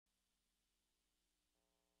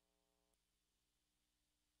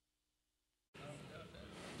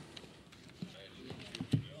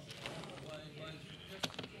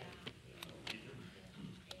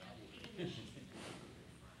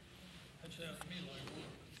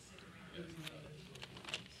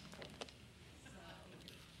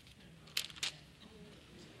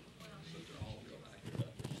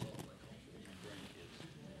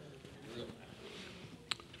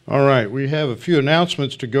All right, we have a few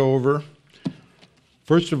announcements to go over.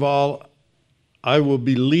 First of all, I will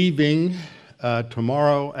be leaving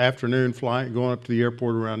tomorrow afternoon, going up to the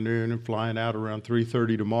airport around noon and flying out around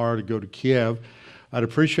 3:30 tomorrow to go to Kiev. I'd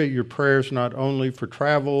appreciate your prayers not only for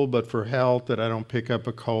travel, but for health, that I don't pick up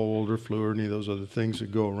a cold or flu or any of those other things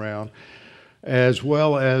that go around, as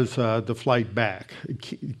well as the flight back.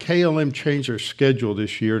 KLM changed their schedule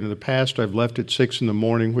this year, and in the past I've left at 6 in the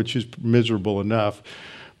morning, which is miserable enough.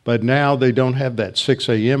 But now they don't have that 6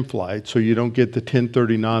 a.m. flight, so you don't get the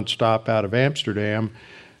 10:30 nonstop out of Amsterdam,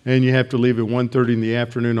 and you have to leave at 1:30 in the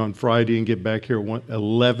afternoon on Friday and get back here at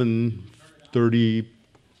 11:30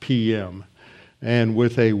 p.m. and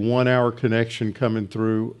with a 1-hour connection coming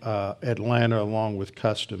through Atlanta along with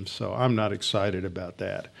customs. So I'm not excited about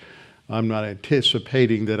that. I'm not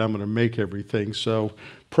anticipating that I'm going to make everything. So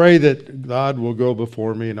pray that God will go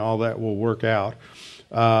before me and all that will work out.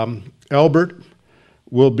 Elbert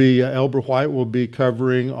White will be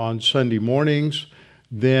covering on Sunday mornings.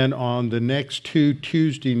 Then on the next 2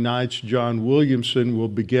 Tuesday nights, John Williamson will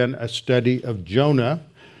begin a study of Jonah.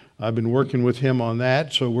 I've been working with him on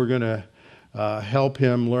that, so we're going to help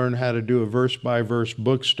him learn how to do a verse-by-verse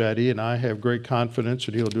book study, and I have great confidence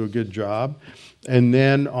that he'll do a good job. And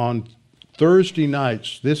then on Thursday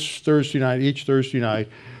nights, each Thursday night,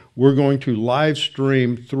 we're going to live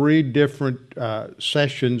stream 3 different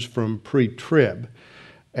sessions from pre-trib.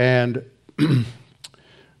 And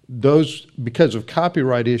those, because of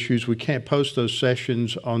copyright issues, we can't post those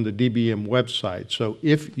sessions on the DBM website. So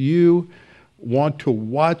if you want to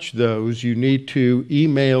watch those, you need to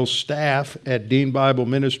email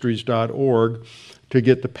staff@deanbibleministries.org to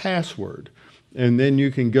get the password. And then you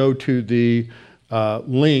can go to the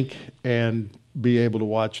link and be able to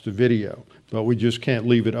watch the video. But we just can't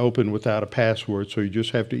leave it open without a password, so you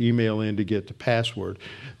just have to email in to get the password.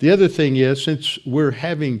 The other thing is, since we're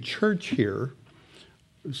having church here,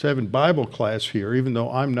 having Bible class here, even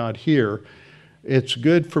though I'm not here, it's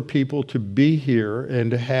good for people to be here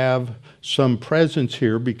and to have some presence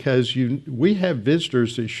here, because we have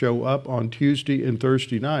visitors that show up on Tuesday and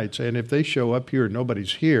Thursday nights, and if they show up here and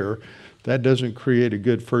nobody's here, that doesn't create a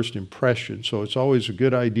good first impression. So it's always a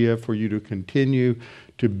good idea for you to continue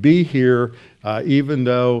to be here, even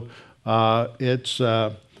though I'm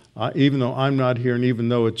not here, and even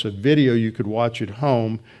though it's a video you could watch at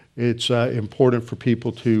home, it's important for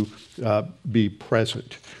people to be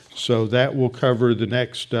present. So that will cover the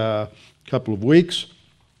next couple of weeks.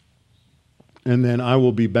 And then I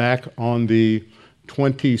will be back on the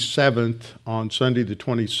 27th, on Sunday the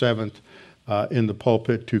 27th, in the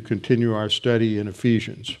pulpit to continue our study in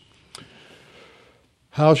Ephesians.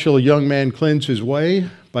 How shall a young man cleanse his way?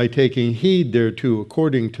 By taking heed thereto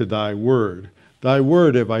according to thy word. Thy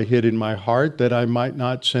word have I hid in my heart, that I might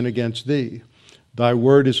not sin against thee. Thy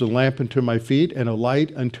word is a lamp unto my feet and a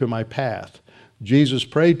light unto my path. Jesus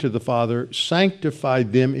prayed to the Father, sanctify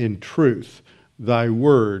them in truth. Thy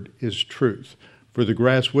word is truth. For the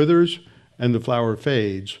grass withers and the flower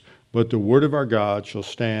fades, but the word of our God shall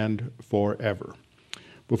stand forever.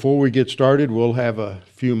 Before we get started, we'll have a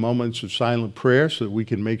few moments of silent prayer so that we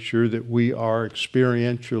can make sure that we are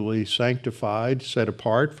experientially sanctified, set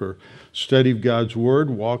apart for study of God's word,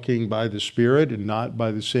 walking by the Spirit and not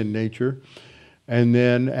by the sin nature. And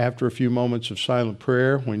then after a few moments of silent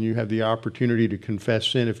prayer, when you have the opportunity to confess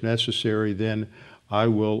sin if necessary, then I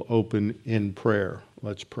will open in prayer.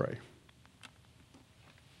 Let's pray.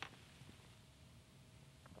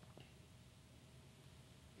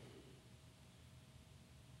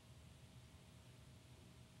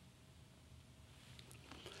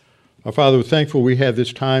 Our Father, we're thankful we have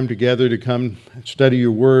this time together to come and study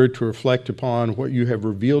your word, to reflect upon what you have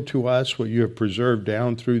revealed to us, what you have preserved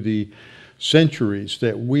down through the centuries,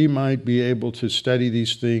 that we might be able to study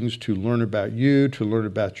these things, to learn about you, to learn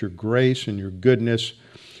about your grace and your goodness,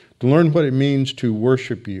 to learn what it means to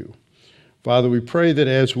worship you. Father, we pray that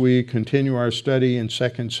as we continue our study in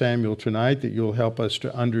 2 Samuel tonight, that you'll help us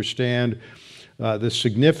to understand the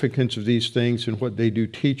significance of these things and what they do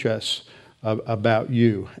teach us about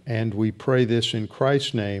you. And we pray this in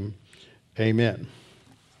Christ's name. Amen.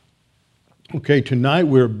 Okay, tonight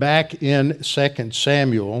we're back in 2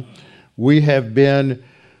 Samuel. We have been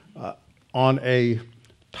on a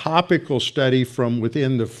topical study from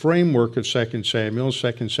within the framework of 2 Samuel,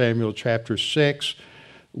 2 Samuel chapter 6.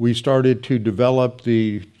 We started to develop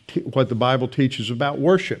what the Bible teaches about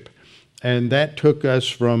worship. and that took us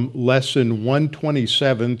from lesson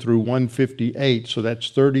 127 through 158. So that's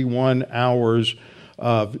 31 hours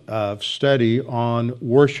of study on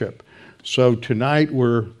worship. So tonight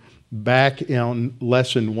we're back on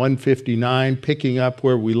lesson 159, picking up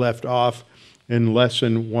where we left off in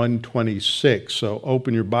lesson 126. So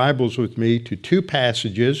open your Bibles with me to two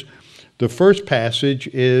passages. The first passage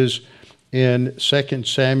is in 2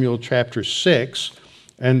 Samuel chapter 6,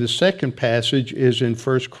 and the second passage is in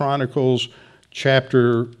 1 Chronicles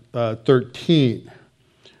chapter 13.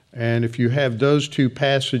 And if you have those two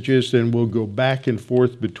passages, then we'll go back and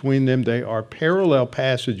forth between them. They are parallel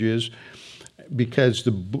passages because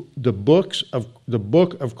the book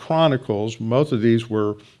of Chronicles, both of these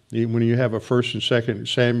were, when you have a 1st and 2nd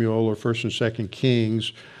Samuel or 1st and 2nd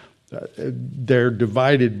Kings, they're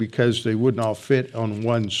divided because they wouldn't all fit on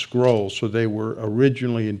one scroll. So they were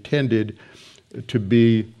originally intended to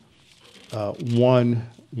be one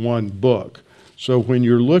book. So when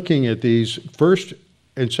you're looking at these, 1st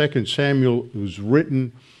and 2nd Samuel was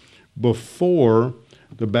written before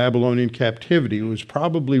the Babylonian captivity. It was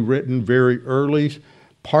probably written very early.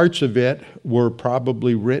 Parts of it were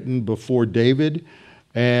probably written before David,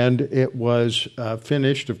 and it was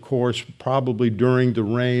finished, of course, probably during the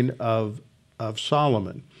reign of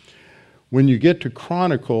Solomon. When you get to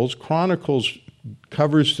Chronicles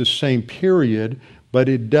covers the same period, but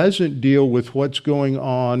it doesn't deal with what's going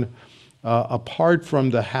on apart from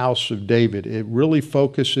the house of David. It really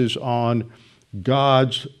focuses on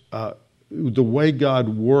the way God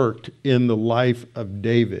worked in the life of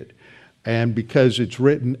David. And because it's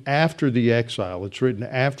written after the exile, it's written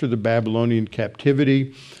after the Babylonian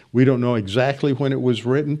captivity. We don't know exactly when it was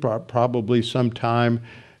written, probably sometime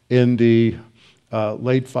in the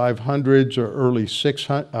late 500s or early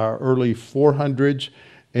 400s,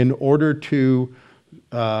 in order to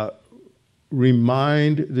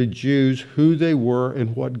remind the Jews who they were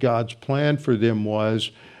and what God's plan for them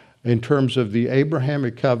was in terms of the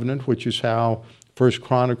Abrahamic covenant, which is how First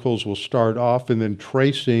Chronicles will start off, and then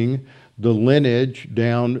tracing the lineage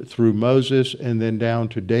down through Moses and then down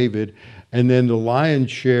to David. And then the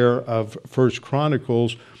lion's share of First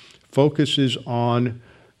Chronicles focuses on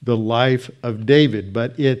the life of David,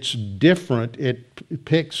 but it's different. It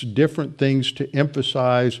picks different things to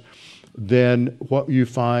emphasize than what you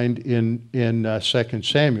find in 2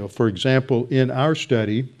 Samuel. For example, in our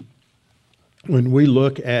study, when we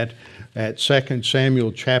look at 2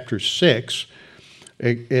 Samuel chapter 6,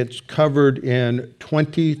 it's covered in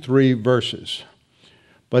 23 verses.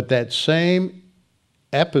 But that same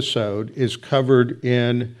episode is covered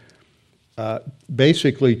in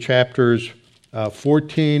basically chapters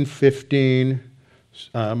 14, 15,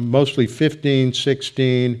 mostly 15,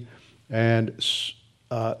 16, and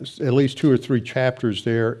at least 2 or 3 chapters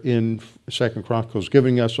there in 2 Chronicles,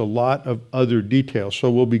 giving us a lot of other details. So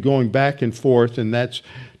we'll be going back and forth, and that's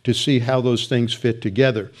to see how those things fit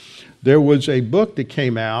together. There was a book that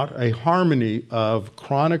came out, a harmony of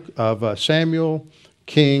Samuel,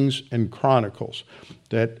 Kings, and Chronicles,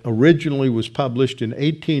 that originally was published in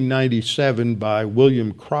 1897 by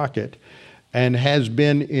William Crockett and has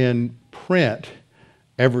been in print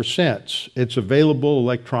ever since. It's available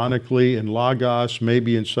electronically in Logos,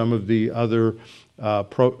 maybe in some of the other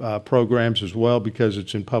programs as well, because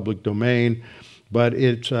it's in public domain. But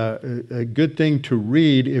it's a good thing to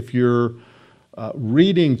read if you're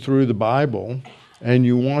reading through the Bible and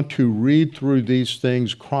you want to read through these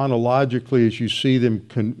things chronologically as you see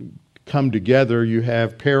them come together. You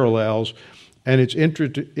have parallels, and it's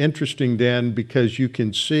interesting then because you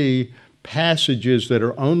can see passages that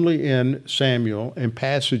are only in Samuel and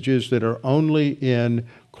passages that are only in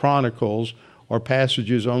Chronicles, or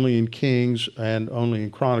passages only in Kings and only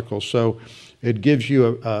in Chronicles. So it gives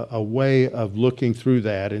you a way of looking through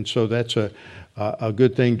that, and so that's a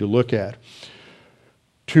good thing to look at.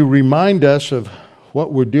 To remind us of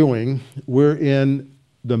what we're doing, we're in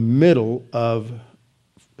the middle of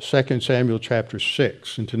 2 Samuel chapter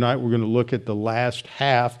 6, and tonight we're going to look at the last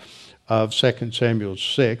half of 2 Samuel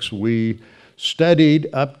 6. We studied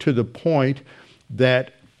up to the point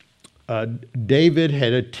that David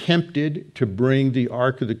had attempted to bring the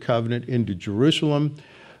Ark of the Covenant into Jerusalem.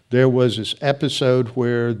 There was this episode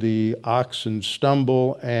where the oxen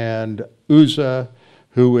stumble, and Uzzah,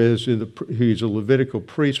 he's a Levitical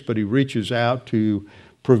priest, but he reaches out to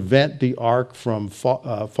prevent the ark from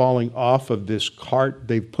falling off of this cart.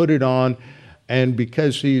 They put it on, and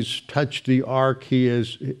because he's touched the ark, he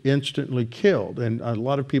is instantly killed. And a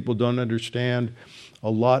lot of people don't understand a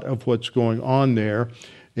lot of what's going on there.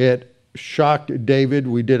 It shocked David.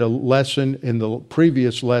 We did a lesson in the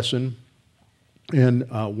previous lesson in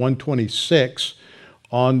 126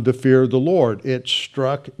 on the fear of the Lord. It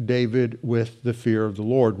struck David with the fear of the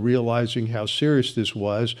Lord, realizing how serious this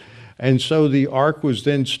was. And so the ark was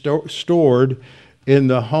then stored in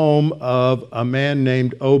the home of a man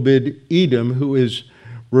named Obed-Edom, who is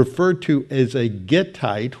referred to as a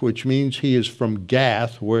Gittite, which means he is from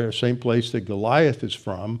Gath, where same place that Goliath is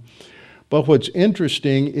from. But what's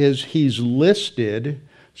interesting is he's listed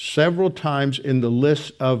several times in the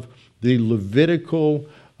list of the Levitical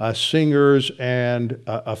singers and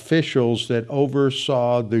officials that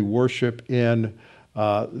oversaw the worship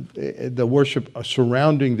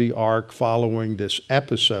surrounding the ark following this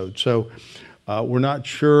episode. So we're not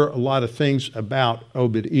sure a lot of things about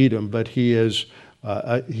Obed-Edom, but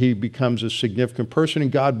he becomes a significant person,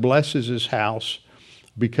 and God blesses his house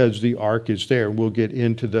because the ark is there. We'll get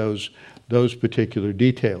into those particular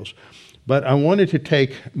details. But I wanted to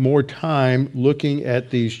take more time looking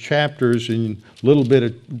at these chapters in a little bit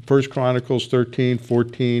of 1 Chronicles 13,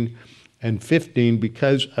 14, and 15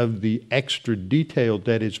 because of the extra detail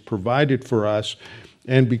that is provided for us,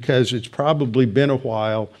 and because it's probably been a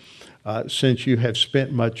while since you have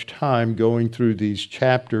spent much time going through these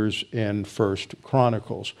chapters in 1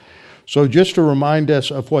 Chronicles. So just to remind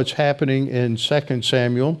us of what's happening in 2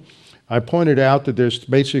 Samuel, I pointed out that there's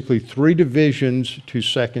basically three divisions to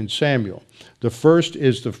 2 Samuel. The first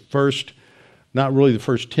is not really the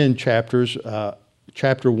first 10 chapters.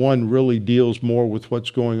 Chapter 1 really deals more with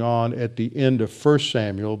what's going on at the end of 1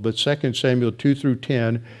 Samuel, but 2 Samuel 2 through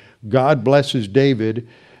 10, God blesses David,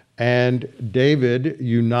 and David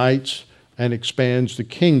unites and expands the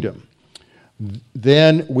kingdom.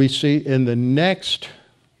 Then we see in the next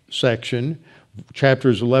section,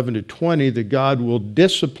 chapters 11 to 20, that God will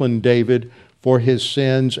discipline David for his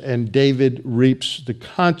sins, and David reaps the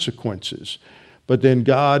consequences. But then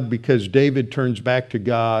God, because David turns back to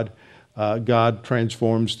God, God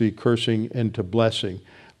transforms the cursing into blessing.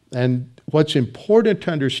 And what's important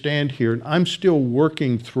to understand here, and I'm still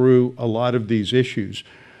working through a lot of these issues,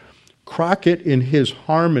 Crockett in his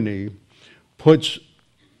Harmony puts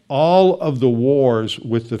all of the wars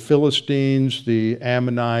with the Philistines, the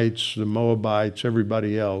Ammonites, the Moabites,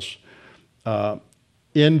 everybody else,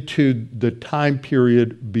 into the time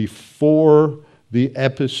period before the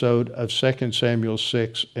episode of 2 Samuel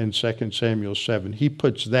 6 and 2 Samuel 7. He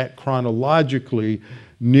puts that chronologically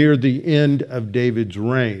near the end of David's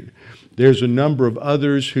reign. There's a number of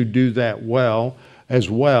others who do that as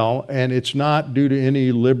well, and it's not due to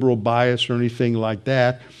any liberal bias or anything like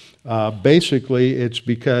that. Basically, it's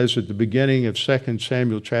because at the beginning of 2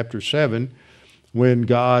 Samuel chapter 7, when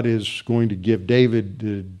God is going to give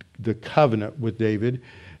David the covenant with David,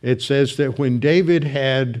 it says that when David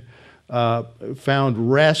had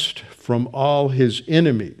found rest from all his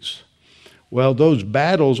enemies, well, those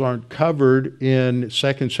battles aren't covered in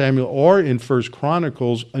 2 Samuel or in 1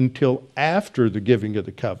 Chronicles until after the giving of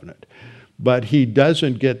the covenant. But he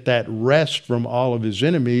doesn't get that rest from all of his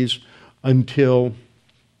enemies until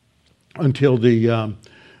the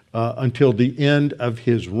end of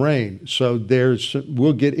his reign. So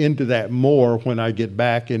we'll get into that more when I get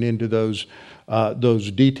back and into those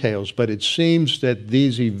details. But it seems that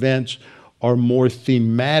these events are more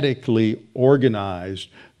thematically organized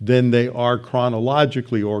than they are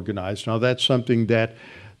chronologically organized. Now, that's something that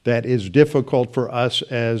is difficult for us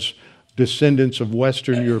as descendants of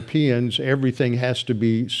Western Europeans. Everything has to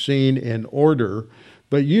be seen in order.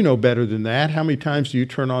 But you know better than that. How many times do you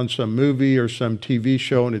turn on some movie or some TV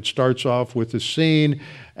show and it starts off with a scene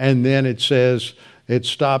and then it says it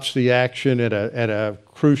stops the action at a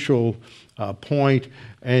crucial point,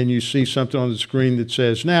 and you see something on the screen that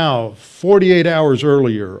says, now 48 hours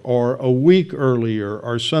earlier or a week earlier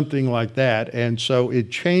or something like that, and so it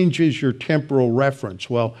changes your temporal reference.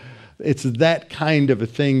 Well, it's that kind of a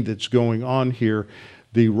thing that's going on here.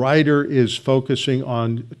 The writer is focusing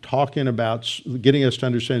on talking about getting us to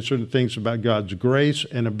understand certain things about God's grace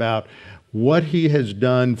and about what he has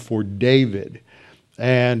done for David,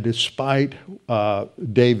 and despite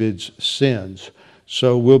David's sins.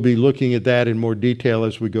 So we'll be looking at that in more detail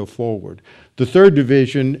as we go forward. The third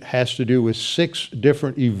division has to do with 6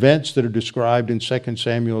 different events that are described in 2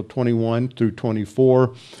 Samuel 21 through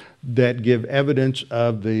 24 that give evidence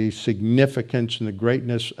of the significance and the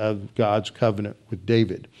greatness of God's covenant with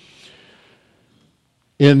David.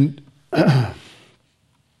 In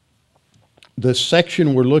the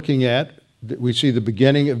section we're looking at, we see the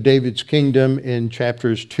beginning of David's kingdom in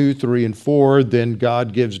chapters 2, 3, and 4. Then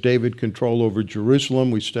God gives David control over Jerusalem.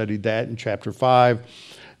 We studied that in chapter 5.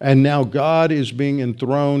 And now God is being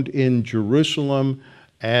enthroned in Jerusalem,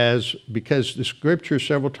 because the scriptures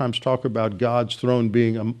several times talk about God's throne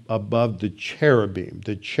being above the cherubim,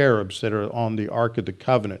 the cherubs that are on the Ark of the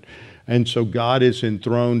Covenant. And so God is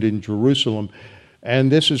enthroned in Jerusalem.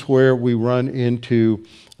 And this is where we run into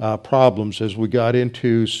problems. As we got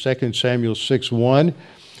into 2 Samuel 6:1,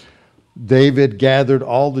 David gathered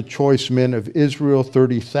all the choice men of Israel,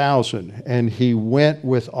 30,000, and he went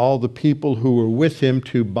with all the people who were with him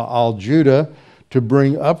to Baal Judah to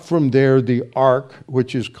bring up from there the ark,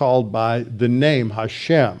 which is called by the name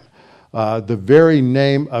Hashem, the very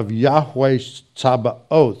name of Yahweh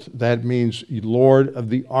Tsabaoth. That means Lord of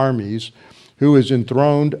the armies, who is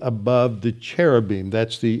enthroned above the cherubim.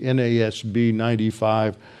 That's the NASB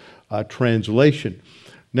 95 translation.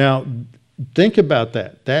 Now, think about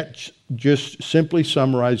that. That just simply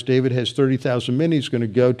summarized, David has 30,000 men. He's going to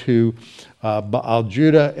go to Baal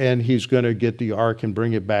Judah, and he's going to get the ark and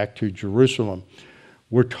bring it back to Jerusalem.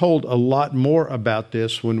 We're told a lot more about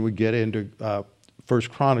this when we get into 1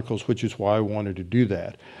 Chronicles, which is why I wanted to do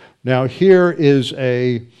that. Now, here is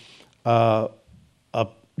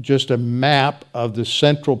just a map of the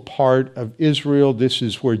central part of Israel. This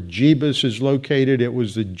is where Jebus is located. It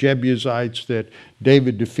was the Jebusites that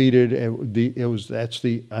David defeated. That's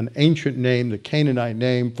an ancient name, the Canaanite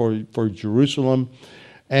name for Jerusalem.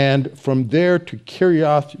 And from there to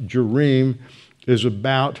Kiriath Jearim is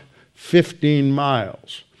about 15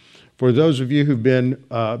 miles. For those of you who've been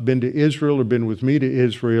to Israel or been with me to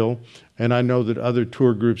Israel, and I know that other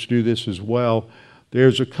tour groups do this as well,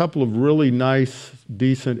 there's a couple of really nice,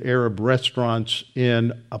 decent Arab restaurants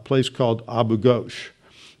in a place called Abu Ghosh.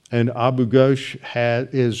 And Abu Ghosh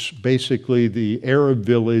is basically the Arab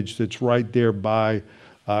village that's right there by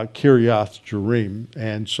Kiriath Jearim.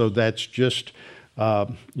 And so that's just,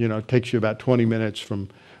 it takes you about 20 minutes from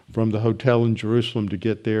the hotel in Jerusalem to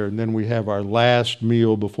get there. And then we have our last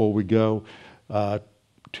meal before we go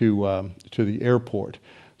to the airport.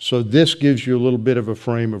 So this gives you a little bit of a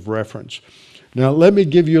frame of reference. Now, let me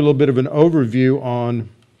give you a little bit of an overview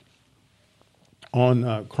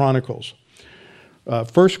on Chronicles.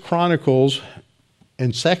 First Chronicles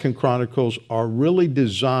and Second Chronicles are really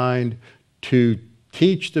designed to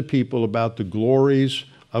teach the people about the glories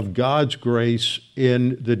of God's grace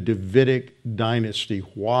in the Davidic dynasty,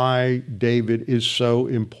 why David is so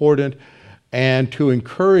important, and to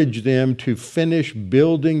encourage them to finish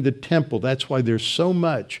building the temple. That's why there's so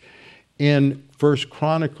much in First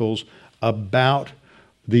Chronicles about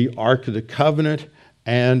the Ark of the Covenant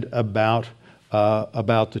and about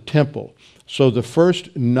the temple. So the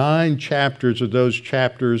first 9 chapters of those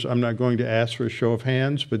chapters, I'm not going to ask for a show of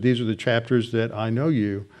hands, but these are the chapters that I know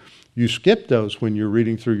you skip those when you're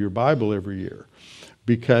reading through your Bible every year,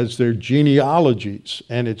 because they're genealogies,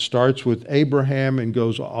 and it starts with Abraham and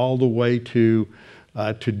goes all the way to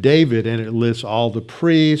David, and it lists all the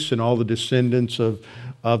priests and all the descendants of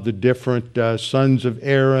the different sons of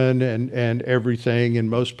Aaron and everything. And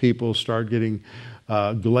most people start getting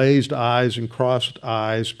glazed eyes and crossed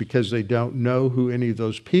eyes because they don't know who any of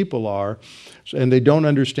those people are, and they don't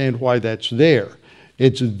understand why that's there.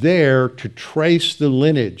 It's there to trace the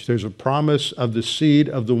lineage. There's a promise of the seed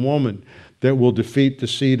of the woman that will defeat the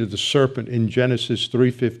seed of the serpent in Genesis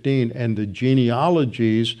 3:15, and the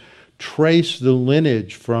genealogies trace the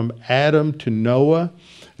lineage from Adam to Noah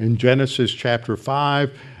in Genesis chapter 5,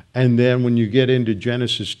 and then when you get into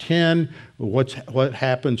Genesis 10, what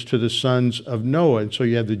happens to the sons of Noah? And so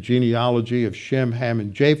you have the genealogy of Shem, Ham,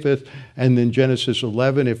 and Japheth, and then Genesis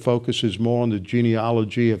 11, it focuses more on the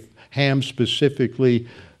genealogy of Ham, specifically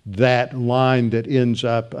that line that ends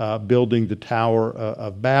up building the Tower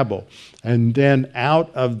of Babel. And then out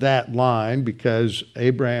of that line, because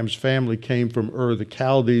Abraham's family came from Ur of the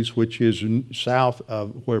Chaldees, which is south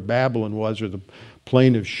of where Babylon was, or the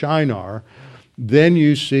plain of Shinar, then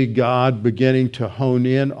you see God beginning to hone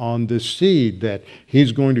in on the seed that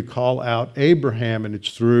he's going to call out Abraham, and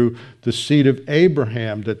it's through the seed of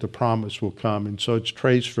Abraham that the promise will come. And so it's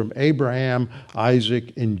traced from Abraham,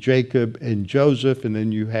 Isaac, and Jacob, and Joseph, and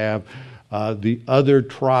then you have the other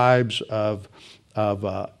tribes of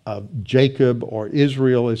Jacob, or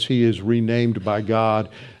Israel as he is renamed by God.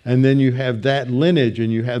 And then you have that lineage,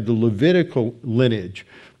 and you have the Levitical lineage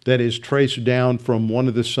that is traced down from one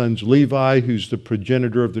of the sons, Levi, who's the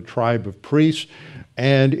progenitor of the tribe of priests.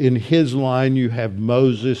 And in his line, you have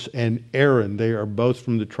Moses and Aaron. They are both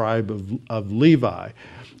from the tribe of Levi.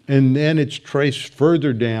 And then it's traced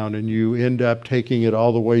further down, and you end up taking it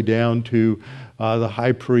all the way down to the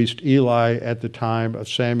high priest Eli at the time of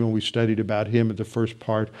Samuel. We studied about him at the first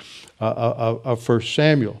part of 1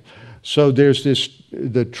 Samuel. So there's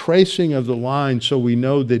the tracing of the line, so we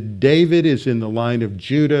know that David is in the line of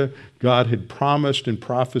Judah. God had promised and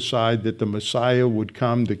prophesied that the Messiah would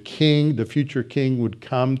come, the king, the future king would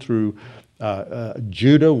come through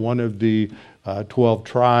Judah, one of the 12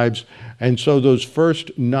 tribes. And so those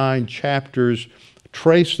first 9 chapters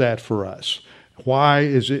trace that for us. Why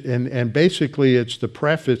is it, and basically it's the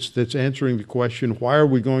preface that's answering the question, why are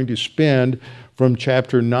we going to spend from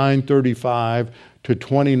chapter 935 to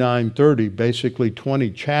 2930, basically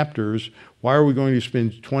 20 chapters, why are we going to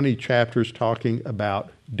spend 20 chapters talking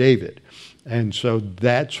about David? And so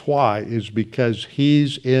that's why, is because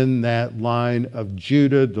he's in that line of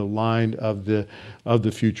Judah, the line of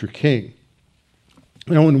the future king.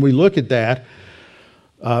 Now when we look at that,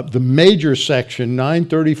 the major section,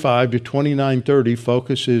 935 to 2930,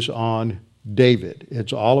 focuses on David.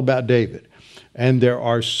 It's all about David. And there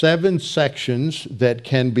are 7 sections that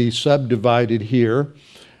can be subdivided here.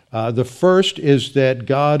 The first is that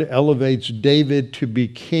God elevates David to be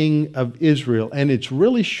king of Israel. And it's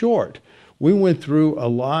really short. We went through a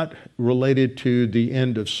lot related to the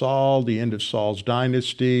end of Saul, the end of Saul's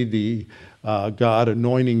dynasty, the God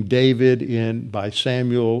anointing David by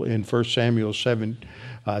Samuel in 1 Samuel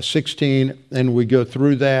 7:16, and we go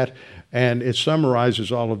through that, and it summarizes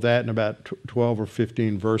all of that in about 12 or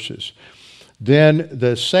 15 verses. Then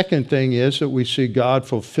the second thing is that we see God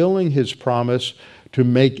fulfilling his promise to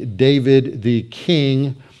make David the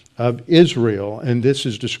king of Israel, and this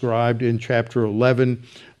is described in chapter 11,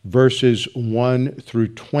 verses 1 through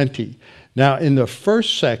 20. Now, in the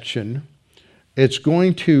first section, it's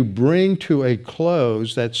going to bring to a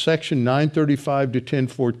close, that section 935 to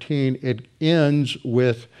 1014, it ends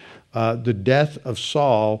with the death of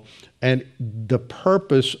Saul, and the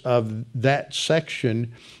purpose of that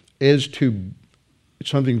section is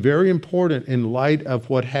something very important in light of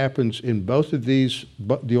what happens in both of these,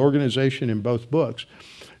 the organization in both books.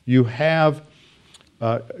 You have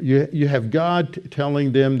God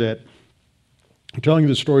telling the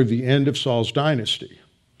story of the end of Saul's dynasty.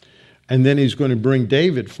 And then he's going to bring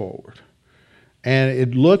David forward. And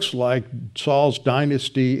it looks like Saul's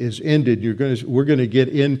dynasty is ended. We're going to get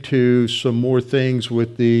into some more things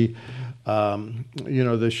with the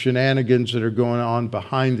shenanigans that are going on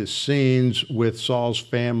behind the scenes with Saul's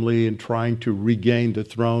family and trying to regain the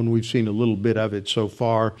throne. We've seen a little bit of it so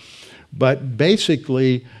far. But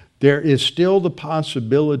basically, there is still the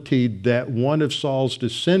possibility that one of Saul's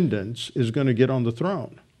descendants is going to get on the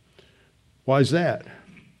throne. Why is that?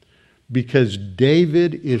 Because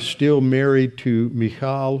David is still married to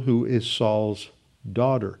Michal, who is Saul's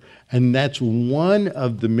daughter. And that's one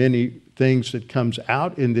of the many things that comes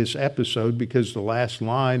out in this episode, because the last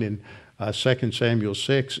line in 2 Samuel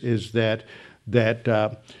 6 is that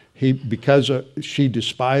because she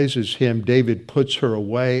despises him, David puts her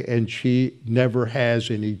away and she never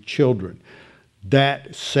has any children.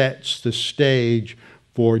 That sets the stage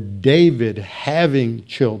for David having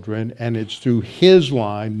children, and it's through his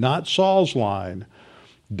line, not Saul's line,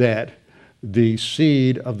 that the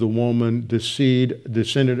seed of the woman, the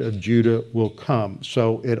descendant of Judah, will come.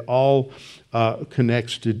 So it all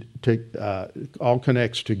connects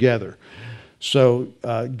together. So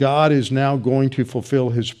God is now going to fulfill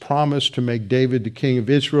his promise to make David the king of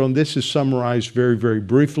Israel, and this is summarized very, very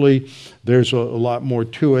briefly. There's a lot more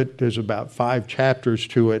to it. There's about 5 chapters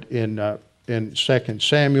to it in 2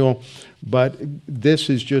 Samuel, but this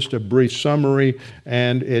is just a brief summary,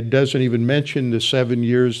 and it doesn't even mention the 7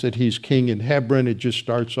 years that he's king in Hebron. It just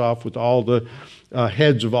starts off with all the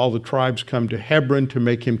heads of all the tribes come to Hebron to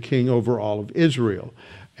make him king over all of Israel.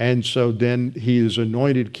 And so then he is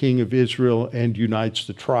anointed king of Israel and unites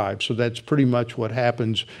the tribes. So that's pretty much what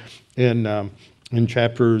happens in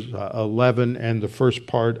chapters 11 and the first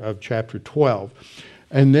part of chapter 12.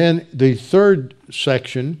 And then the third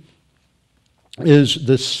section is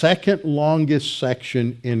the second longest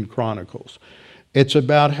section in Chronicles. It's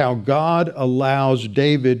about how God allows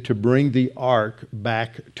David to bring the ark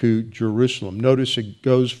back to Jerusalem. Notice it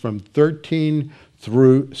goes from 13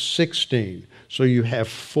 through 16. So you have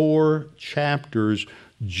 4 chapters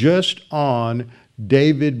just on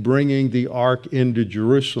David bringing the ark into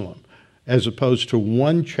Jerusalem, as opposed to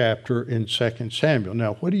 1 chapter in 2 Samuel.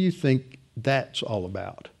 Now, what do you think that's all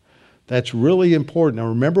about? That's really important. Now,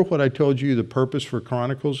 remember what I told you the purpose for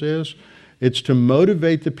Chronicles is? It's to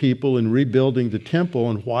motivate the people in rebuilding the temple,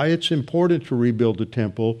 and why it's important to rebuild the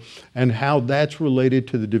temple and how that's related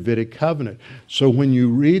to the Davidic covenant. So when you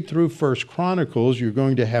read through 1 Chronicles, you're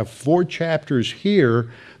going to have 4 chapters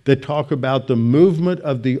here that talk about the movement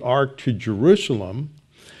of the ark to Jerusalem.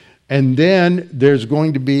 And then there's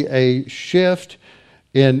going to be a shift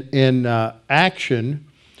in action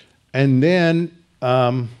And then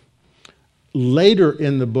later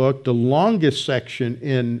in the book, the longest section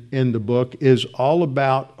in the book is all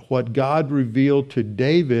about what God revealed to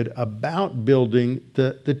David about building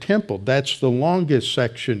the temple. That's the longest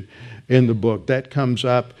section in the book. That comes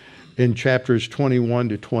up in chapters 21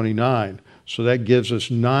 to 29. So that gives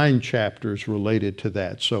us 9 chapters related to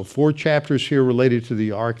that. So 4 chapters here related to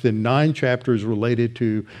the ark, then 9 chapters related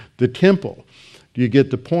to the temple. You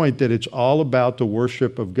get the point that it's all about the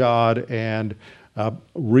worship of God and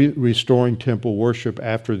restoring temple worship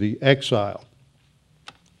after the exile.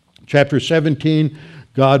 Chapter 17,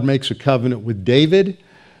 God makes a covenant with David,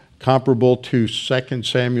 comparable to 2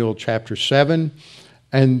 Samuel chapter 7.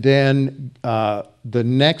 And then the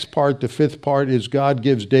next part, the 5th part, is God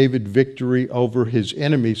gives David victory over his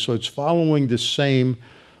enemies. So it's following the same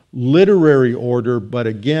literary order, but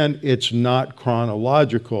again, it's not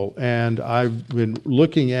chronological. And I've been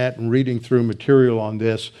looking at and reading through material on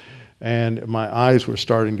this, and my eyes were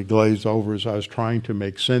starting to glaze over as I was trying to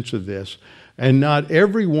make sense of this. And not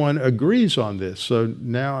everyone agrees on this. So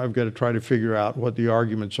now I've got to try to figure out what the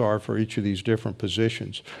arguments are for each of these different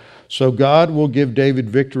positions. So God will give David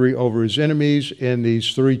victory over his enemies in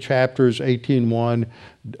these 3 chapters, 18:1,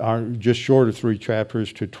 are just short of 3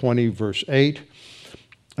 chapters, to 20 verse 8.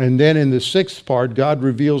 And then in the 6th part, God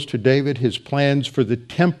reveals to David his plans for the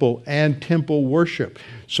temple and temple worship.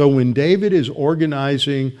 So when David is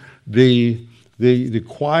organizing the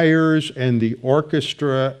choirs and the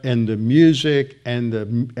orchestra and the music and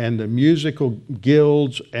the musical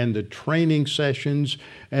guilds and the training sessions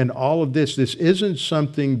and all of this isn't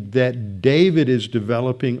something that David is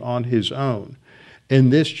developing on his own. In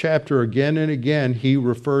this chapter, again and again, he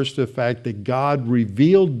refers to the fact that God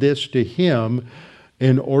revealed this to him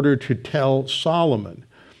in order to tell Solomon.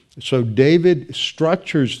 So David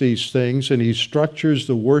structures these things, and he structures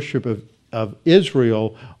the worship of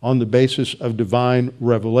Israel on the basis of divine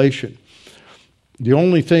revelation. The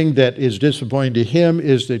only thing that is disappointing to him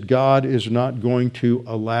is that God is not going to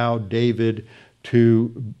allow David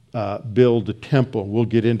to build the temple. We'll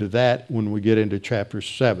get into that when we get into chapter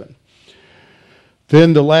 7.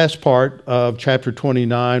 Then the last part of chapter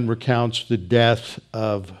 29 recounts the death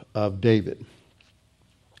of David.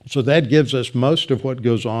 So that gives us most of what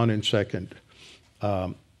goes on in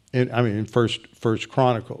First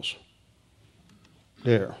Chronicles.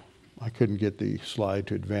 There, I couldn't get the slide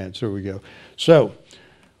to advance. There we go. So,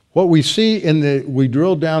 what we see we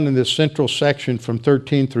drill down in this central section from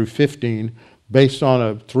 13 through 15, based on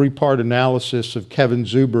a 3-part analysis of Kevin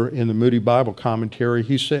Zuber in the Moody Bible Commentary.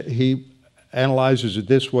 He analyzes it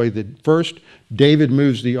this way: that first, David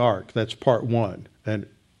moves the ark. That's part 1, and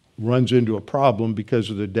runs into a problem because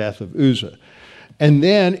of the death of Uzzah. And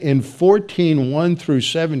then in 14:1 through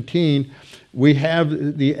 17, we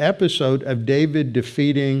have the episode of David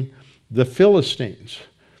defeating the Philistines.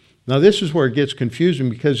 Now, this is where it gets confusing,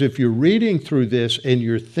 because if you're reading through this and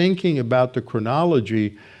you're thinking about the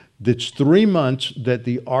chronology, that's 3 months that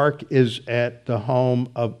the ark is at the home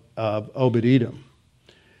of Obed-Edom.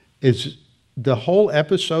 Is the whole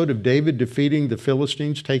episode of David defeating the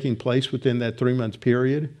Philistines taking place within that 3-month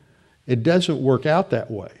period? It doesn't work out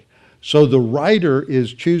that way. So the writer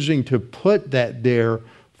is choosing to put that there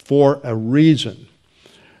for a reason.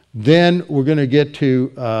 Then we're going to get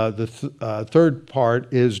to the third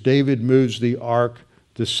part, is David moves the ark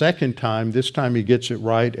the second time. This time he gets it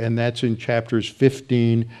right, and that's in chapters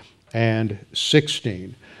 15 and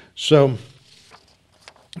 16. So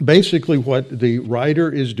basically what the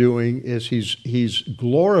writer is doing is he's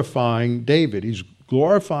glorifying David. He's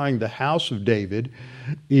glorifying the house of David.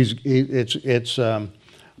 It's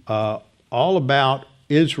all about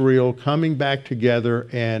Israel coming back together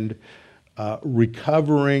and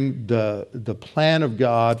recovering the plan of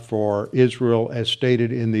God for Israel as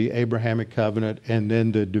stated in the Abrahamic covenant and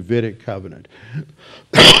then the Davidic covenant.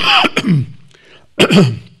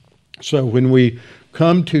 So when we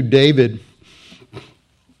come to David,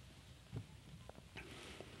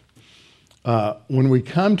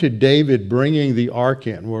 bringing the ark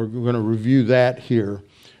in, we're going to review that here.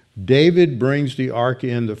 David brings the ark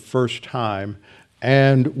in the first time,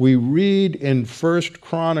 and we read in 1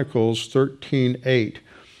 Chronicles 13:8,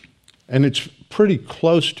 and it's pretty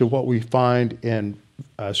close to what we find in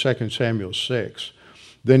 2 Samuel 6.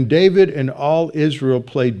 Then David and all Israel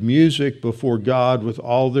played music before God with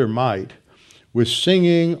all their might, with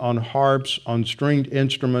singing on harps, on stringed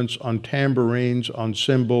instruments, on tambourines, on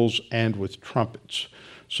cymbals, and with trumpets.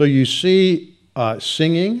 So you see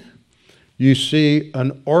singing, you see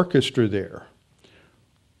an orchestra there.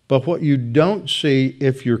 But what you don't see,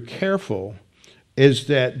 if you're careful, is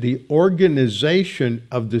that the organization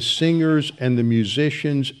of the singers and the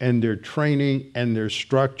musicians and their training and their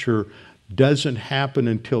structure doesn't happen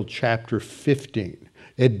until chapter 15.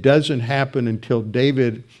 It doesn't happen until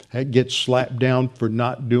David gets slapped down for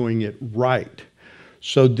not doing it right.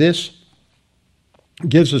 So this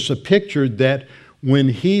gives us a picture that when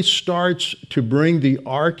he starts to bring the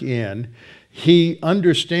ark in, he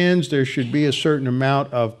understands there should be a certain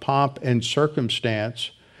amount of pomp and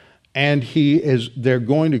circumstance, and they're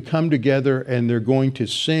going to come together and they're going to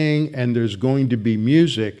sing and there's going to be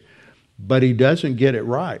music, but he doesn't get it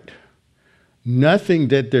right. Nothing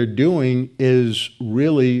that they're doing is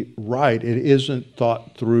really right. It isn't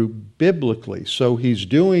thought through biblically. So he's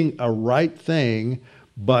doing a right thing,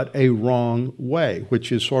 but a wrong way,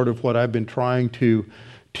 which is sort of what I've been trying to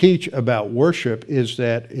teach about worship, is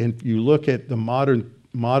that if you look at the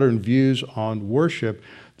modern views on worship,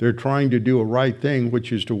 they're trying to do a right thing,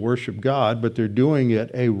 which is to worship God, but they're doing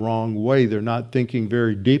it a wrong way. They're not thinking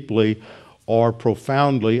very deeply or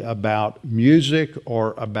profoundly about music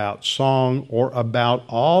or about song or about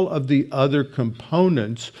all of the other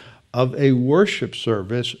components of a worship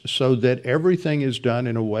service, so that everything is done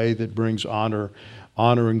in a way that brings honor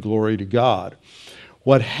and glory to God.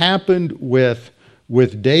 What happened with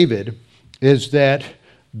David is that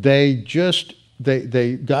they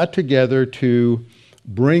got together to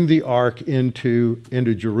bring the ark into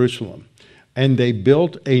Jerusalem, and they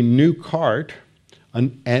built a new cart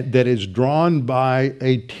that is drawn by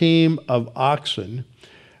a team of oxen,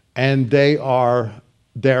 and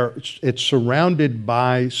it's surrounded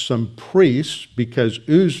by some priests, because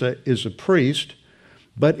Uzzah is a priest,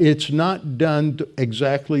 but it's not done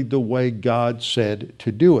exactly the way God said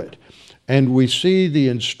to do it. And we see the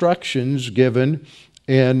instructions given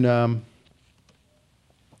in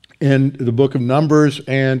the book of Numbers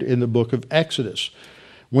and in the book of Exodus.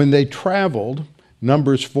 When they traveled,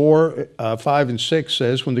 Numbers 4, 5, and 6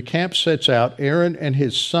 says, when the camp sets out, Aaron and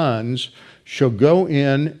his sons shall go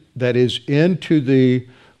in, that is, into the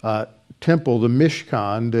temple, the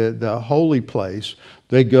Mishkan, the holy place.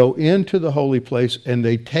 They go into the holy place and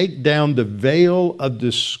they take down the veil of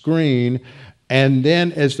the screen, and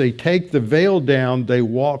then as they take the veil down, they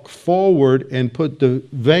walk forward and put the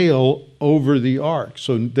veil over the ark.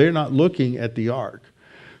 So they're not looking at the ark.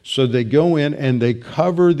 So they go in and they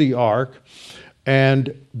cover the ark,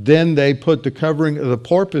 and then they put the covering of the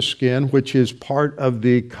porpoise skin, which is part of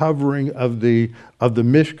the covering of the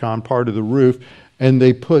Mishkan, part of the roof, and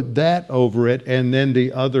they put that over it, and then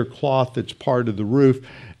the other cloth that's part of the roof,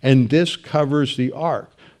 and this covers the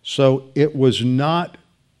ark. So it was not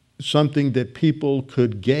something that people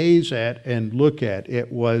could gaze at and look at.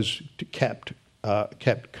 It was kept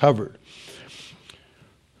covered.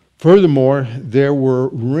 Furthermore, there were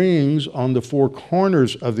rings on the four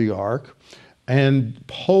corners of the ark, and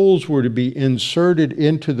poles were to be inserted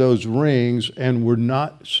into those rings and were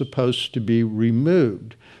not supposed to be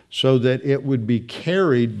removed, so that it would be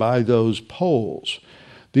carried by those poles.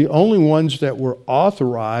 The only ones that were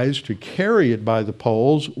authorized to carry it by the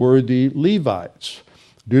poles were the Levites.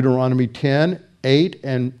 Deuteronomy 10, 8,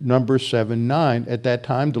 and Numbers 7, 9. At that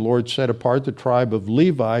time, the Lord set apart the tribe of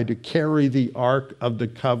Levi to carry the ark of the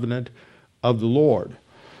covenant of the Lord.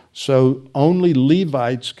 So only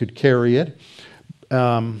Levites could carry it.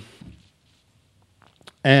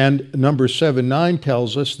 And Numbers 7, 9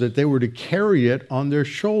 tells us that they were to carry it on their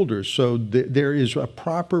shoulders. So there is a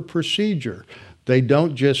proper procedure. They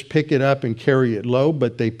don't just pick it up and carry it low,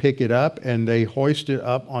 but they pick it up and they hoist it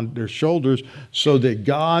up on their shoulders so that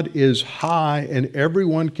God is high and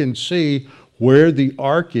everyone can see where the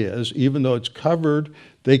ark is. Even though it's covered,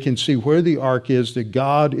 they can see where the ark is, that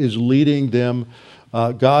God is leading them.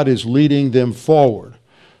 God is leading them forward.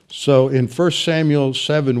 So in 1 Samuel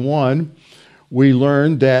 7:1, we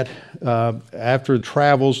learned that after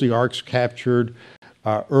travels, the ark's captured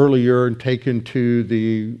earlier and taken to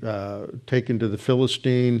the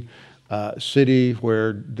Philistine city,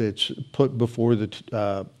 where it's put before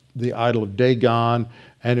the idol of Dagon,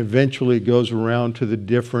 and eventually it goes around to the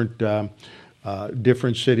different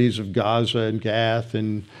cities of Gaza and Gath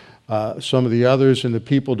and some of the others, and the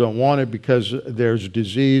people don't want it because there's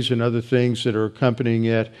disease and other things that are accompanying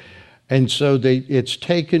it, and so it's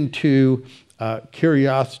taken to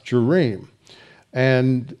Kiriath Jearim.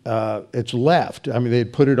 And it's left. I mean, they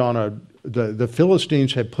had put it on the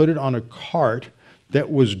Philistines had put it on a cart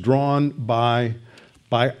that was drawn by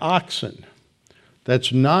oxen.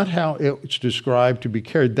 That's not how it's described to be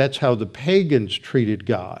carried. That's how the pagans treated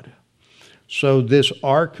God. So this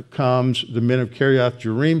ark comes, the men of Kiriath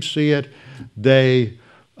Jearim see it. They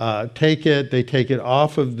take it. They take it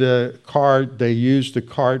off of the cart. They use the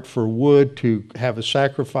cart for wood to have a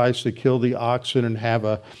sacrifice to kill the oxen and have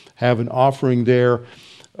an offering there.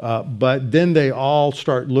 But then they all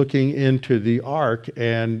start looking into the ark,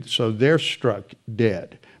 and so they're struck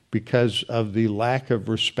dead because of the lack of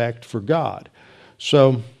respect for God.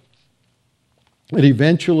 So it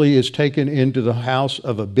eventually is taken into the house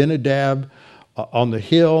of Abinadab on the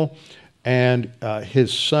hill, and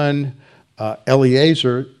his son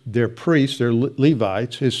Eleazar, their priests, their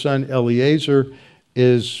Levites, his son Eleazar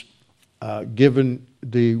is given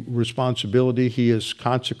the responsibility. He is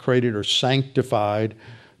consecrated or sanctified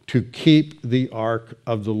to keep the ark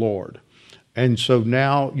of the Lord. And so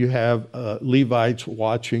now you have Levites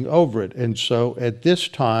watching over it. And so at this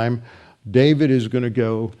time, David is going to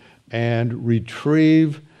go and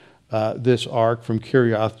retrieve this ark from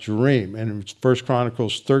Kiriath Jearim. And in 1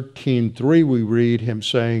 Chronicles 13:3, we read him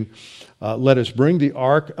saying, let us bring the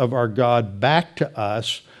ark of our God back to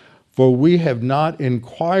us, for we have not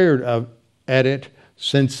inquired at it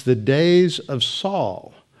since the days of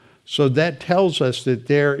Saul. So that tells us that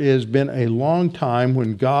there has been a long time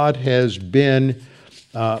when God has been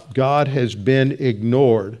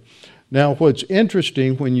ignored. Now, what's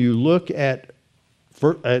interesting when you look at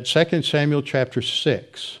 2 Samuel chapter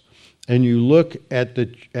 6, and you look at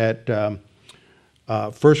 1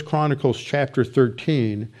 Chronicles chapter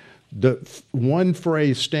 13, the one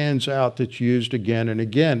phrase stands out that's used again and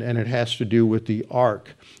again, and it has to do with the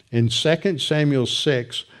ark. In 2 Samuel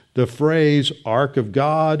 6, the phrase Ark of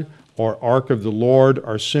God or Ark of the Lord,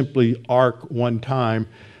 or simply Ark one time,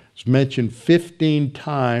 is mentioned 15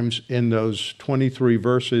 times in those 23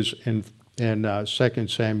 verses in 2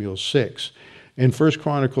 Samuel 6. In 1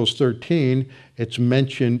 Chronicles 13, it's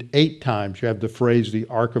mentioned 8 times. You have the phrase the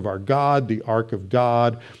Ark of our God, the Ark of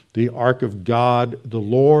God, the Ark of God, the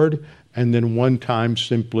Lord, and then one time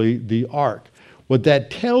simply the Ark. What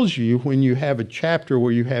that tells you when you have a chapter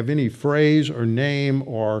where you have any phrase or name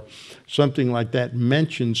or something like that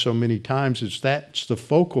mentioned so many times is that's the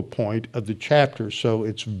focal point of the chapter. So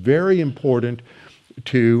it's very important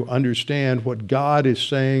to understand what God is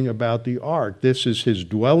saying about the ark. This is his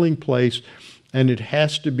dwelling place, and it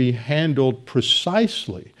has to be handled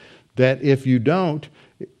precisely. That if you don't,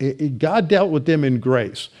 God dealt with them in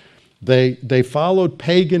grace. They followed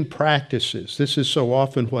pagan practices. This is so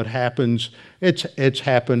often what happens. It's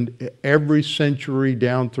happened every century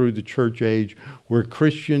down through the church age where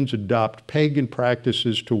Christians adopt pagan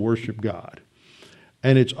practices to worship God.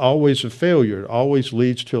 And it's always a failure. It always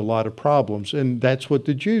leads to a lot of problems. And that's what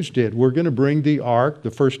the Jews did. We're going to bring the ark. The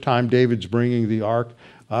first time David's bringing the ark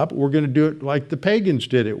up, we're going to do it like the pagans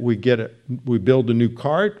did it. We build a new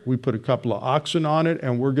cart, we put a couple of oxen on it,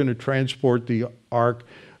 and we're going to transport the ark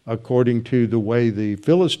according to the way the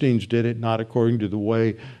Philistines did it, not according to the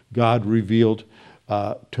way God revealed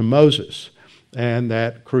to Moses. And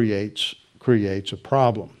that creates a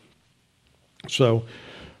problem. So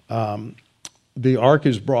the ark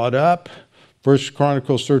is brought up. 1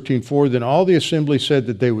 Chronicles 13:4, then all the assembly said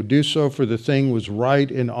that they would do so, for the thing was right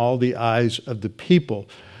in all the eyes of the people.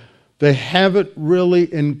 They haven't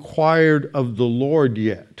really inquired of the Lord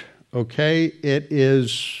yet. Okay,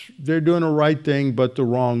 they're doing a right thing, but the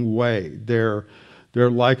wrong way. They're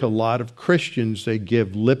like a lot of Christians. They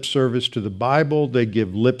give lip service to the Bible. They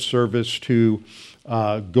give lip service to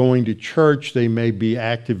going to church. They may be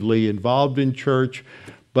actively involved in church,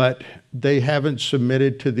 but they haven't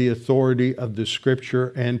submitted to the authority of the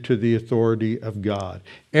Scripture and to the authority of God.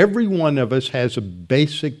 Every one of us has a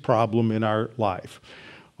basic problem in our life.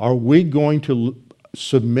 Are we going to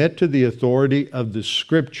submit to the authority of the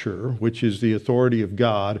Scripture, which is the authority of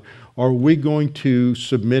God, or are we going to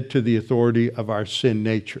submit to the authority of our sin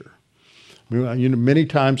nature? Many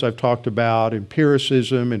times I've talked about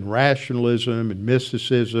empiricism and rationalism and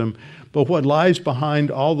mysticism, but what lies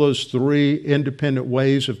behind all those three independent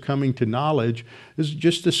ways of coming to knowledge is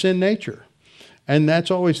just the sin nature. And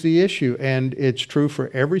that's always the issue. And it's true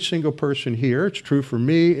for every single person here. It's true for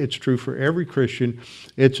me. It's true for every Christian.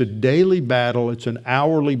 It's a daily battle. It's an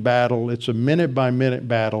hourly battle. It's a minute-by-minute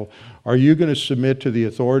battle. Are you going to submit to the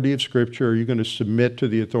authority of Scripture, or are you going to submit to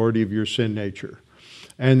the authority of your sin nature?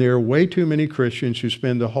 And there are way too many Christians who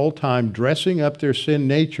spend the whole time dressing up their sin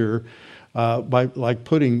nature by like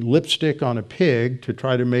putting lipstick on a pig to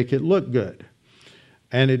try to make it look good.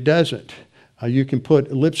 And it doesn't. You can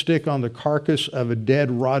put lipstick on the carcass of a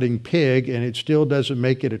dead, rotting pig, and it still doesn't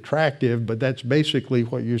make it attractive, but that's basically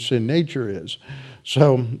what your sin nature is.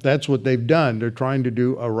 So that's what they've done. They're trying to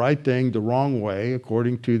do a right thing the wrong way,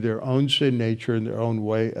 according to their own sin nature and their own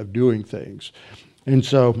way of doing things. And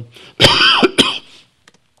so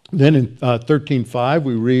Then in 13:5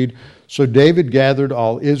 we read, "So David gathered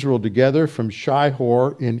all Israel together from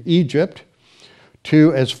Shihor in Egypt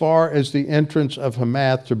to as far as the entrance of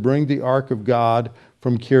Hamath to bring the ark of God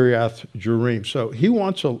from Kiriath Jearim." So he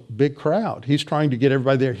wants a big crowd. He's trying to get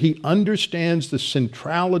everybody there. He understands the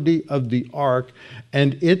centrality of the ark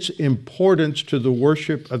and its importance to the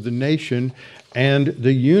worship of the nation and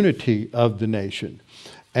the unity of the nation.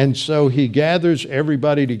 And so he gathers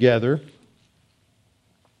everybody together.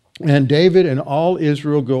 And David and all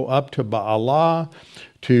Israel go up to Baalah,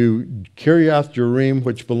 to Kiriath Jearim,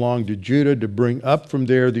 which belonged to Judah, to bring up from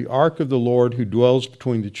there the ark of the Lord who dwells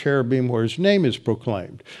between the cherubim, where his name is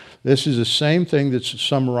proclaimed. This is the same thing that's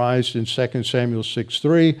summarized in 2 Samuel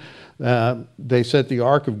 6:3. They set the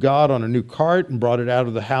ark of God on a new cart and brought it out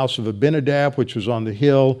of the house of Abinadab, which was on the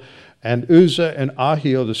hill. And Uzzah and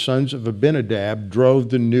Ahio, the sons of Abinadab, drove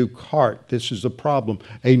the new cart. This is the problem.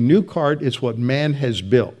 A new cart is what man has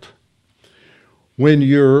built. When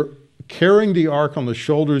you're carrying the ark on the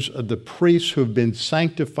shoulders of the priests who have been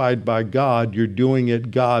sanctified by God, you're doing it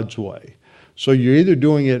God's way. So you're either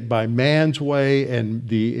doing it by man's way and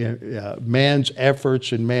the man's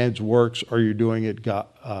efforts and man's works, or you're doing it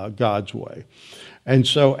God's way. And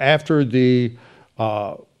so after the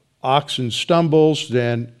oxen stumbles,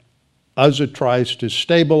 then Uzzah tries to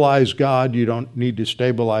stabilize God. You don't need to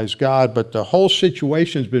stabilize God, but the whole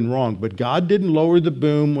situation's been wrong. But God didn't lower the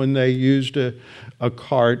boom when they used a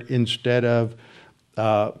cart instead of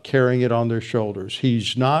carrying it on their shoulders.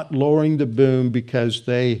 He's not lowering the boom because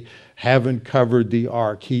they haven't covered the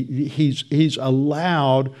ark. He's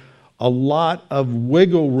allowed a lot of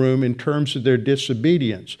wiggle room in terms of their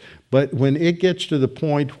disobedience. But when it gets to the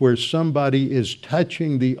point where somebody is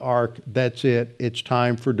touching the ark, that's it. It's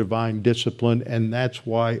time for divine discipline, and that's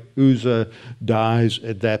why Uzzah dies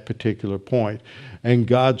at that particular point. And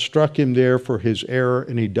God struck him there for his error,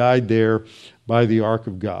 and he died there by the ark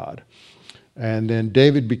of God. And then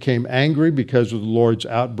David became angry because of the Lord's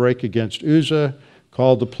outbreak against Uzzah,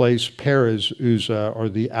 called the place Perez Uzzah, or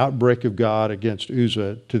the outbreak of God against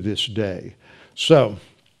Uzzah to this day. So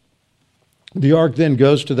the ark then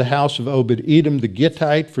goes to the house of Obed-Edom the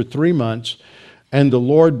Gittite for 3 months, and the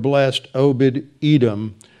Lord blessed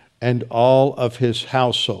Obed-Edom and all of his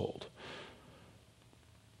household.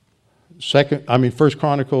 1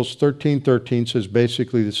 Chronicles 13:13 says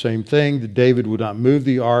basically the same thing, that David would not move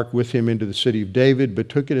the ark with him into the city of David, but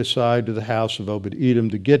took it aside to the house of Obed-Edom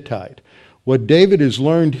the Gittite. What David has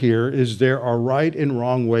learned here is there are right and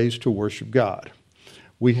wrong ways to worship God.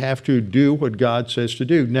 We have to do what God says to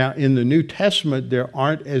do. Now, in the New Testament, there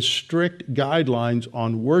aren't as strict guidelines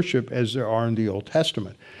on worship as there are in the Old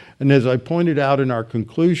Testament. And as I pointed out in our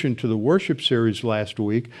conclusion to the worship series last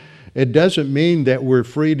week, it doesn't mean that we're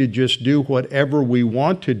free to just do whatever we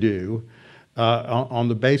want to do on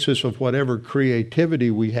the basis of whatever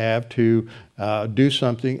creativity we have to do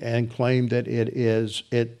something and claim that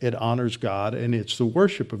it honors God and it's the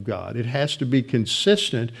worship of God. It has to be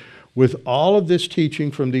consistent with all of this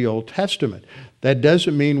teaching from the Old Testament. That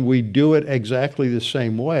doesn't mean we do it exactly the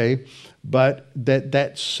same way, but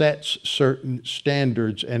that sets certain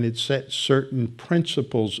standards and it sets certain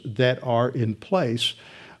principles that are in place,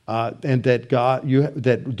 and that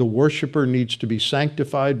that the worshiper needs to be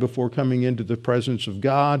sanctified before coming into the presence of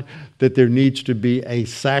God, that there needs to be a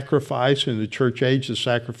sacrifice. In the church age, the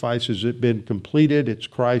sacrifice has been completed. It's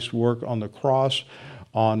Christ's work on the cross,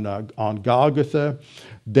 on Golgotha,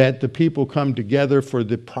 that the people come together for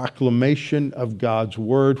the proclamation of God's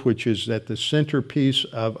word, which is at the centerpiece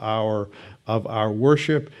of our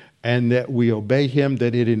worship, and that we obey him,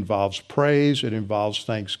 that it involves praise, it involves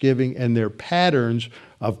thanksgiving, and there are patterns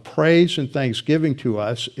of praise and thanksgiving to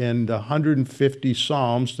us in the 150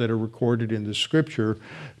 Psalms that are recorded in the Scripture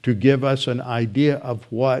to give us an idea of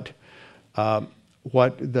what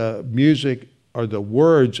the music, or the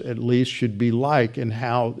words at least, should be like and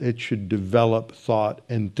how it should develop thought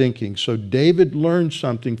and thinking. So David learned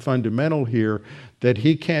something fundamental here, that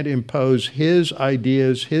he can't impose his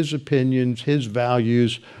ideas, his opinions, his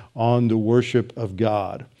values on the worship of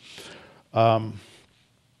God.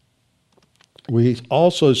 We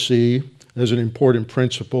also see as an important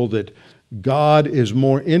principle that God is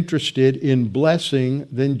more interested in blessing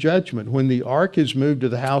than judgment. When the ark is moved to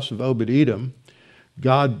the house of Obed-Edom,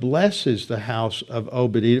 God blesses the house of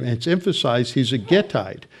Obed-Edom, and it's emphasized he's a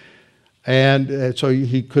Gittite. And so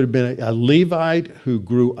he could have been a Levite who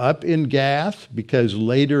grew up in Gath, because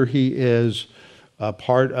later he is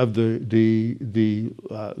part of the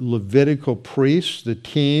Levitical priests, the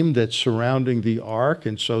team that's surrounding the ark,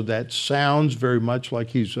 and so that sounds very much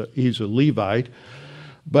like he's a Levite.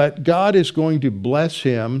 But God is going to bless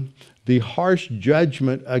him the harsh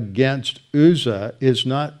judgment against Uzzah is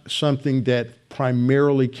not something that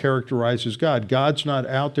primarily characterizes God. God's not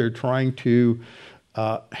out there trying to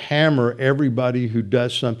hammer everybody who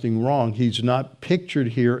does something wrong. He's not pictured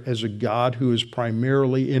here as a God who is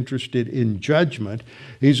primarily interested in judgment.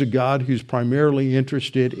 He's a God who's primarily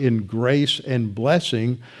interested in grace and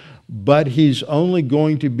blessing, but he's only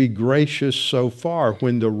going to be gracious so far.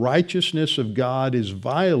 When the righteousness of God is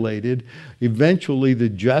violated, eventually the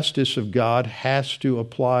justice of God has to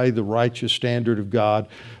apply the righteous standard of God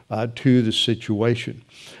to the situation.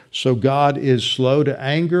 So God is slow to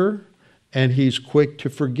anger, and he's quick to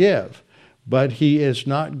forgive, but he is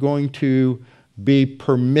not going to be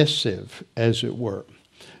permissive, as it were.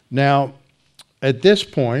 Now, at this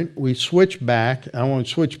point, we switch back. I want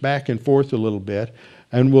to switch back and forth a little bit,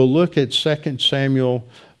 and we'll look at 2 Samuel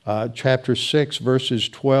chapter 6, verses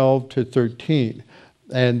 12 to 13.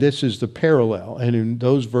 And this is the parallel. And in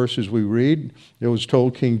those verses we read, it was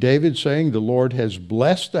told King David, saying, "The Lord has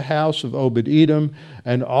blessed the house of Obed-Edom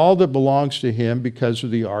and all that belongs to him because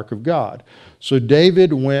of the ark of God." So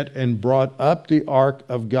David went and brought up the ark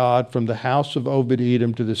of God from the house of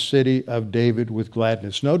Obed-Edom to the city of David with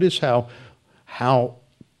gladness. Notice how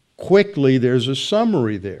quickly there's a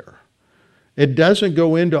summary there. It doesn't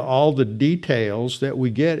go into all the details that we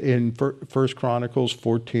get in 1 Chronicles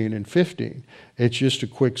 14 and 15. It's just a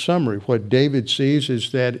quick summary. What David sees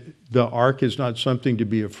is that the ark is not something to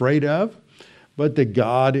be afraid of, but that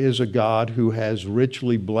God is a God who has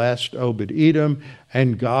richly blessed Obed-Edom,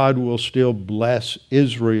 and God will still bless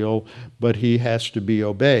Israel, but he has to be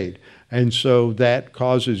obeyed. And so that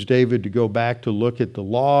causes David to go back to look at the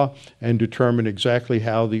law and determine exactly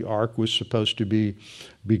how the ark was supposed to be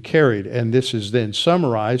carried. And this is then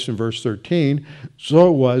summarized in verse 13. "So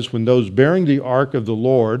it was when those bearing the ark of the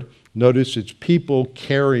Lord," notice it's people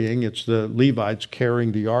carrying, it's the Levites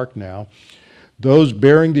carrying the ark now, "those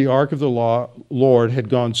bearing the ark of the Lord had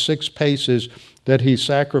gone 6 paces, that he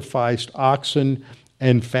sacrificed oxen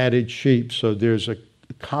and fatted sheep." So there's a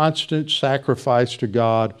constant sacrifice to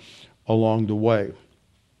God along the way.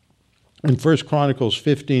 In 1 Chronicles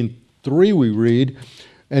 15:3 we read,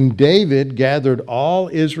 "And David gathered all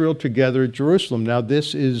Israel together at Jerusalem." Now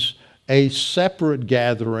this is a separate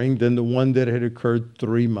gathering than the one that had occurred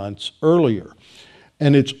 3 months earlier.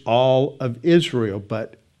 And it's all of Israel.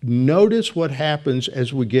 But notice what happens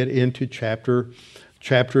as we get into chapter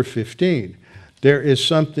 15. There is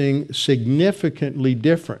something significantly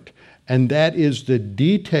different, and that is the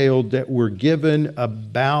detail that we're given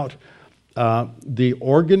about the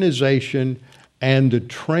organization and the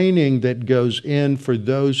training that goes in for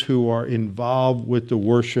those who are involved with the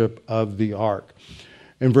worship of the ark.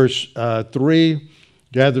 In verse 3,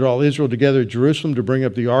 "Gathered all Israel together at Jerusalem to bring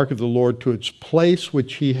up the ark of the Lord to its place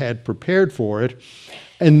which he had prepared for it."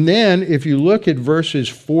 And then if you look at verses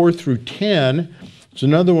 4 through 10, it's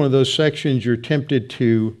another one of those sections you're tempted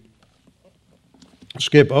to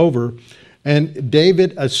skip over. "And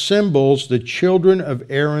David assembles the children of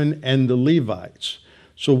Aaron and the Levites."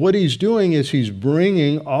 So what he's doing is he's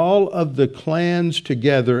bringing all of the clans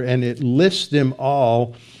together, and it lists them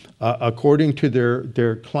all according to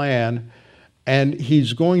their clan, and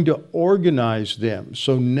he's going to organize them.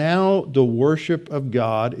 So now the worship of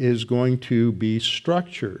God is going to be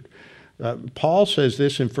structured. Paul says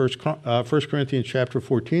this in 1 Corinthians chapter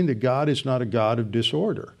 14, that God is not a God of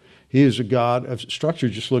disorder. He is a God of structure.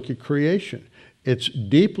 Just look at creation. It's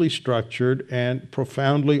deeply structured and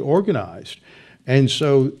profoundly organized. And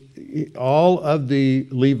so all of the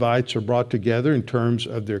Levites are brought together in terms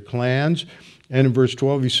of their clans. And in verse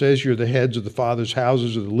 12, he says, "You're the heads of the fathers'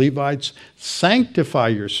 houses of the Levites. Sanctify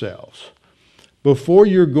yourselves." Before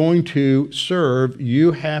you're going to serve,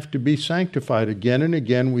 you have to be sanctified. Again and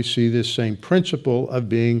again, we see this same principle of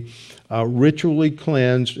being ritually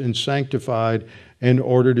cleansed and sanctified in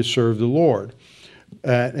order to serve the Lord.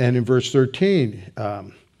 And in verse 13,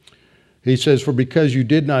 he says, "For because you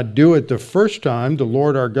did not do it the first time, the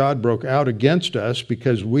Lord our God broke out against us,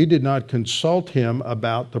 because we did not consult him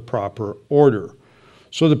about the proper order.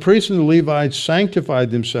 So the priests and the Levites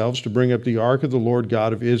sanctified themselves to bring up the ark of the Lord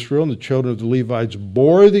God of Israel, and the children of the Levites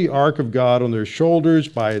bore the ark of God on their shoulders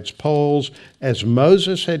by its poles, as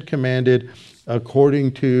Moses had commanded,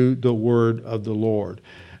 according to the word of the Lord."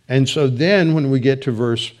 And so then when we get to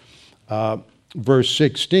verse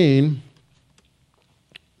 16,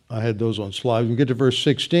 I had those on slides. When we get to verse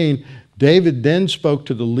 16, David then spoke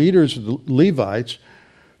to the leaders of the Levites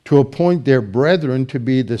to appoint their brethren to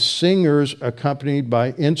be the singers accompanied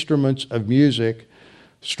by instruments of music,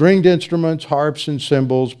 Stringed instruments, harps, and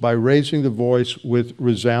cymbals by raising the voice with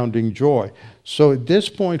resounding joy. So at this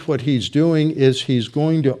point, what he's doing is he's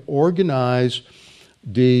going to organize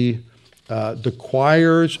the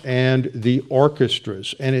choirs and the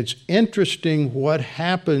orchestras. And it's interesting what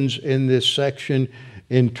happens in this section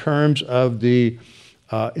in terms of the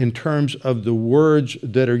words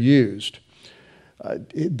that are used.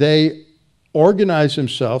 They organize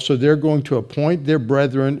themselves, so they're going to appoint their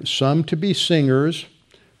brethren, some to be singers,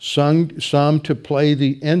 some to play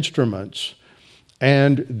the instruments,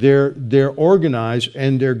 and they're organized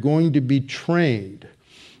and they're going to be trained.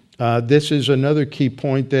 This is another key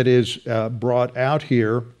point that is brought out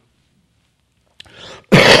here.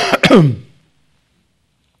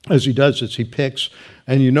 As he does this, he picks,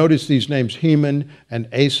 and you notice these names, Heman and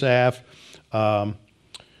Asaph,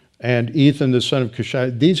 and Ethan, the son of Cushai.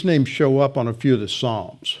 These names show up on a few of the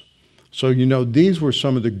Psalms. So you know these were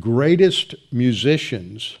some of the greatest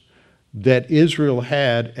musicians that Israel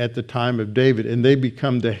had at the time of David, and they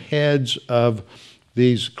become the heads of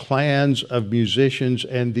these clans of musicians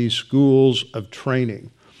and these schools of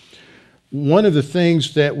training. One of the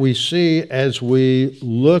things that we see as we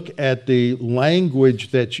look at the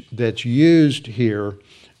language that's used here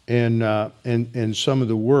in some of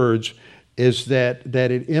the words is that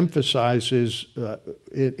it emphasizes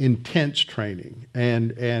intense training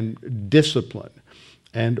and discipline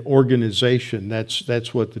and organization.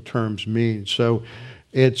 That's what the terms mean. So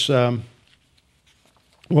it's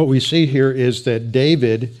what we see here is that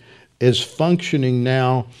David is functioning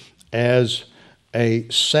now as a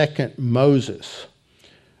second Moses,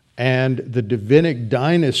 and the Davidic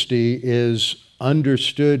dynasty is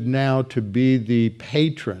understood now to be the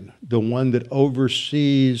patron, the one that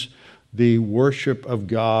oversees the worship of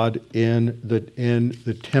God in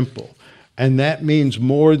the temple. And that means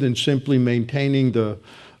more than simply maintaining the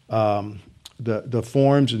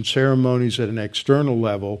forms and ceremonies at an external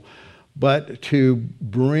level, but to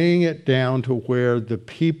bring it down to where the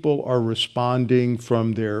people are responding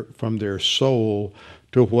from their soul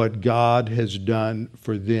to what God has done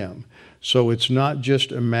for them. So it's not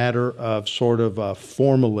just a matter of sort of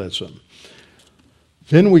formalism.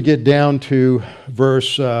 Then we get down to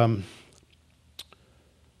verse, let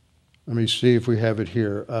me see if we have it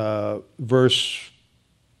here, let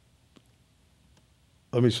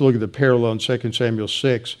me look at the parallel in 2 Samuel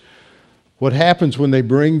 6. What happens when they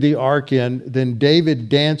bring the ark in? Then David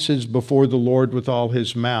dances before the Lord with all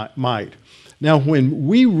his might. Now, when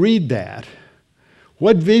we read that,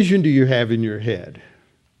 what vision do you have in your head?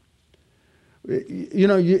 You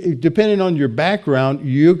know, depending on your background,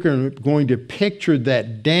 you're going to picture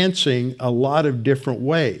that dancing a lot of different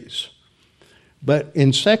ways. But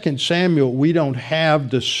in 2 Samuel, we don't have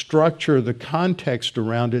the structure, the context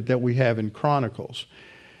around it that we have in Chronicles.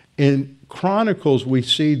 In Chronicles, we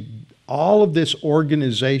see all of this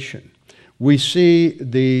organization. We see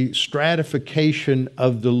the stratification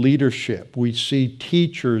of the leadership. We see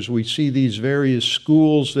teachers. We see these various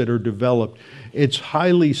schools that are developed. It's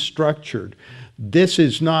highly structured. This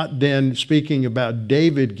is not then speaking about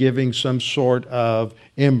David giving some sort of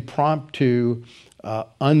impromptu,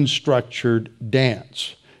 unstructured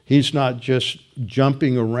dance. He's not just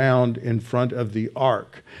jumping around in front of the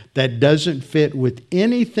ark. That doesn't fit with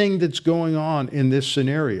anything that's going on in this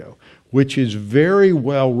scenario, which is very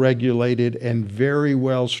well regulated and very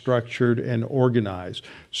well structured and organized,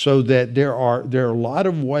 so that there are a lot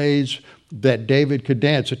of ways that David could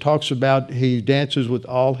dance. It talks about he dances with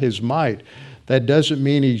all his might. That doesn't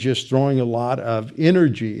mean he's just throwing a lot of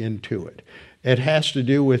energy into it. It has to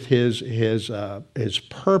do with his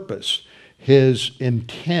purpose, his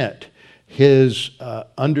intent, his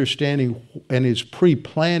understanding, and his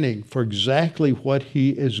pre-planning for exactly what he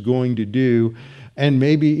is going to do, and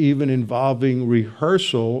maybe even involving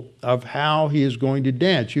rehearsal of how he is going to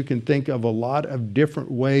dance. You can think of a lot of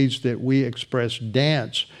different ways that we express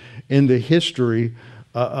dance in the history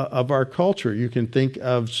of our culture. You can think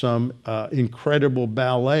of some incredible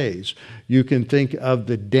ballets. You can think of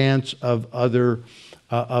the dance of other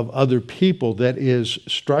people that is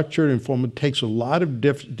structured and formed. It takes a lot of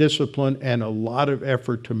discipline and a lot of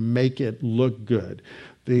effort to make it look good.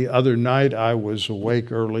 The other night I was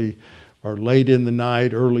awake early or late in the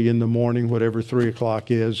night, early in the morning, whatever 3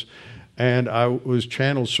 o'clock is, and I was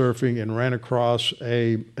channel surfing and ran across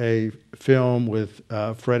a film with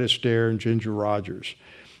Fred Astaire and Ginger Rogers.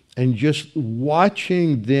 And just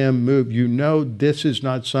watching them move, you know this is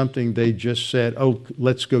not something they just said, oh,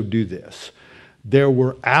 let's go do this. There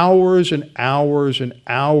were hours and hours and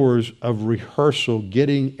hours of rehearsal,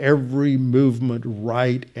 getting every movement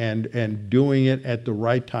right and doing it at the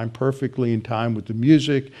right time, perfectly in time with the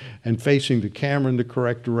music and facing the camera in the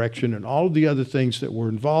correct direction and all of the other things that were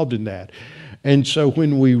involved in that. And so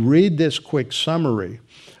when we read this quick summary,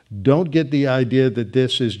 don't get the idea that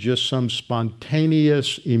this is just some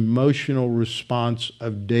spontaneous emotional response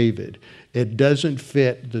of David. It doesn't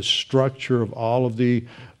fit the structure of all of the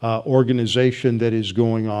organization that is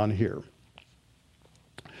going on here.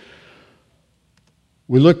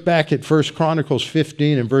 We look back at 1 Chronicles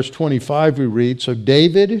 15 and verse 25, we read, "So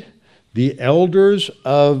David, the elders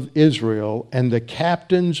of Israel, and the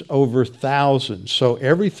captains over thousands." So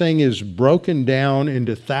everything is broken down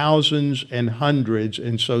into thousands and hundreds.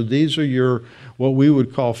 And so these are your, what we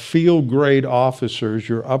would call field grade officers,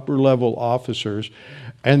 your upper level officers.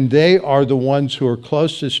 And they are the ones who are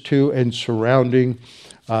closest to and surrounding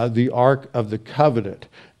the Ark of the Covenant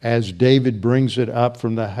as David brings it up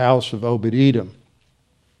from the house of Obed-Edom.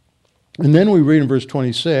 And then we read in verse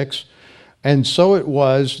 26, "And so it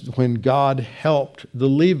was when God helped the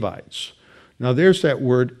Levites." Now there's that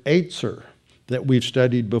word Eitzer that we've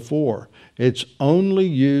studied before. It's only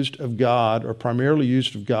used of God, or primarily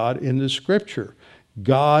used of God, in the Scripture.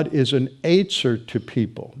 God is an Eitzer to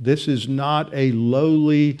people. This is not a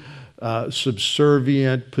lowly,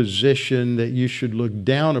 subservient position that you should look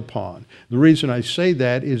down upon. The reason I say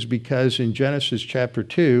that is because in Genesis chapter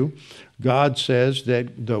 2, God says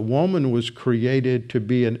that the woman was created to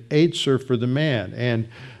be an Eitzer for the man. And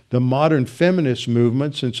the modern feminist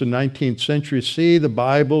movement since the 19th century see the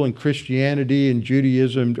Bible and Christianity and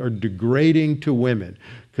Judaism are degrading to women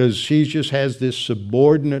because she just has this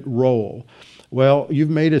subordinate role. Well, you've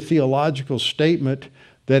made a theological statement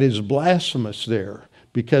that is blasphemous there,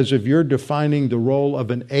 because if you're defining the role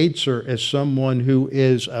of an Eitzer as someone who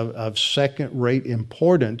is of second-rate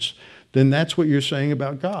importance, then that's what you're saying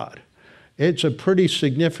about God. It's a pretty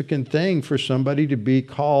significant thing for somebody to be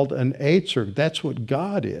called an Eitzer. That's what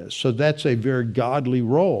God is. So that's a very godly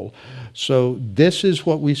role. So this is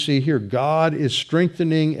what we see here. God is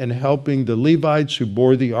strengthening and helping the Levites who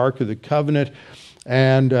bore the Ark of the Covenant,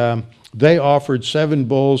 and they offered 7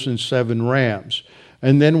 bulls and 7 rams.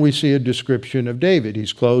 And then we see a description of David.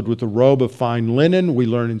 He's clothed with a robe of fine linen. We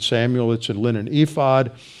learn in Samuel it's a linen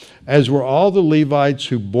ephod. As were all the Levites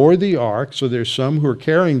who bore the ark. So there's some who are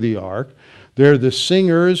carrying the ark. They're the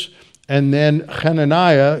singers. And then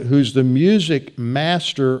Hananiah, who's the music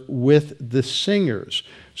master with the singers.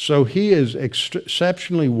 So he is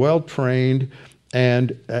exceptionally well trained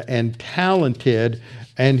and talented.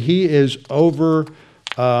 And he is over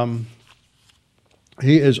the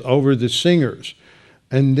singers.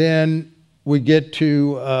 And then we get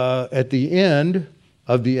to, at the end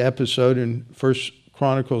of the episode in 1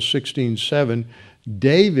 Chronicles 16:7,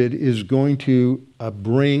 David is going to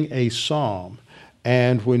bring a psalm.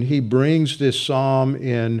 And when he brings this psalm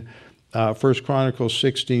in 1 Chronicles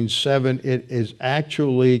 16:7, it is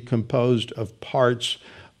actually composed of parts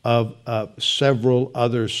of several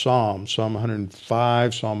other psalms, Psalm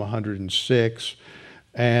 105, Psalm 106,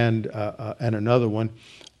 and another one.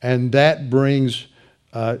 And that brings...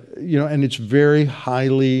 and it's very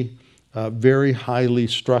highly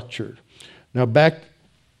structured. Now back,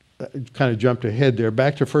 kind of jumped ahead there,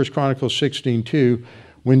 back to 1 Chronicles 16:2.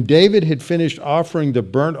 When David had finished offering the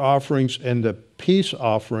burnt offerings and the peace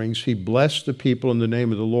offerings, he blessed the people in the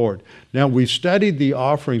name of the Lord. Now we studied the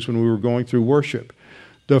offerings when we were going through worship.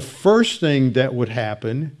 The first thing that would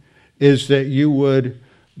happen is that you would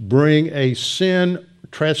bring a sin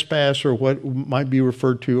trespass, or what might be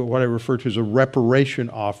referred to, what I refer to as a reparation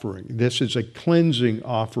offering. This is a cleansing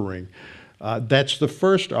offering. That's the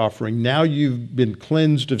first offering. Now you've been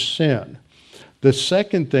cleansed of sin. The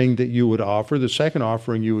second thing that you would offer, the second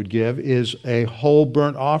offering you would give, is a whole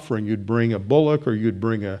burnt offering. You'd bring a bullock, or you'd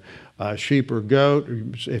bring a sheep or goat.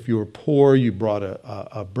 If you were poor, you brought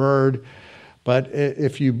a bird. But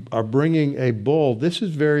if you are bringing a bull, this is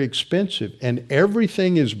very expensive, and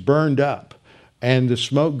everything is burned up. And the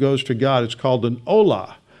smoke goes to God. It's called an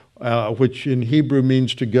olah, which in Hebrew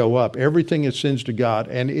means to go up. Everything ascends to God.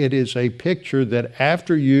 And it is a picture that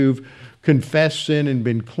after you've confessed sin and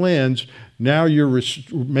been cleansed, now you're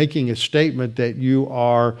making a statement that you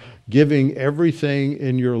are giving everything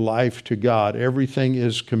in your life to God. Everything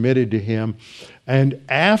is committed to Him. And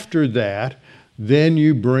after that, then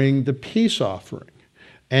you bring the peace offering.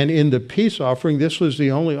 And in the peace offering, this was the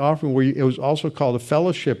only offering where it was also called a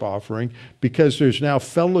fellowship offering, because there's now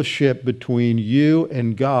fellowship between you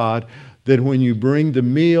and God, that when you bring the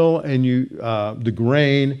meal and the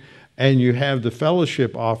grain, and you have the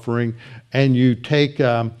fellowship offering, and you take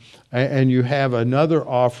and you have another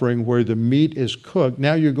offering where the meat is cooked,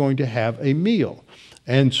 now you're going to have a meal.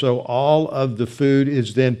 And so all of the food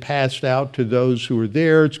is then passed out to those who are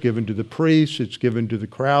there. It's given to the priests. It's given to the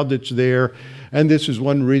crowd that's there. And this is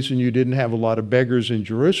one reason you didn't have a lot of beggars in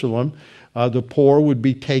Jerusalem. The poor would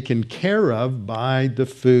be taken care of by the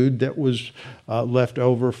food that was left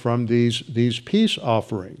over from these peace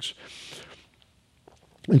offerings.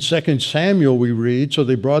 In 2 Samuel we read, so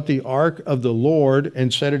they brought the ark of the Lord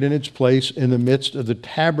and set it in its place in the midst of the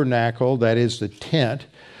tabernacle, that is the tent,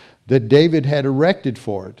 that David had erected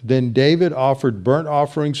for it. Then David offered burnt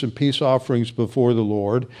offerings and peace offerings before the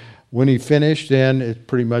Lord. When he finished, then it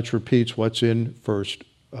pretty much repeats what's in 1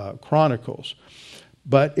 Chronicles.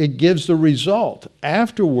 But it gives the result.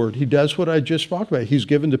 Afterward, he does what I just talked about. He's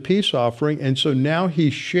given the peace offering, and so now he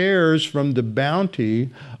shares from the bounty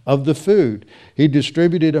of the food. He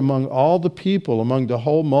distributed among all the people, among the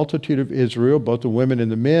whole multitude of Israel, both the women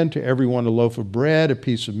and the men, to everyone a loaf of bread, a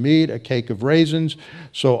piece of meat, a cake of raisins.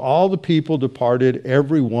 So all the people departed,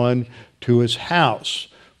 everyone to his house.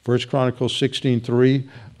 1 Chronicles 16:3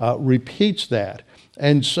 repeats that.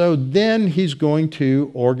 And so then he's going to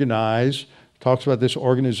organize, talks about this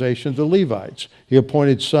organization of the Levites. He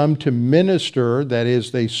appointed some to minister, that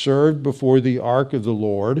is, they served before the ark of the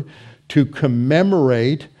Lord, to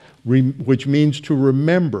commemorate, which means to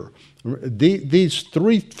remember. These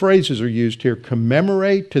three phrases are used here: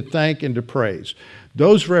 commemorate, to thank, and to praise.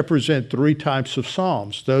 Those represent three types of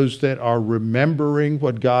psalms: those that are remembering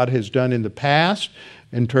what God has done in the past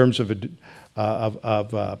in terms of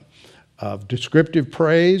descriptive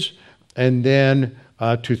praise, and then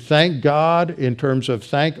to thank God in terms of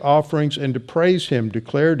thank offerings, and to praise Him,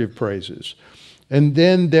 declarative praises. And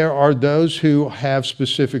then there are those who have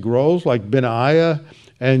specific roles, like Benaiah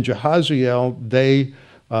and Jehaziel. They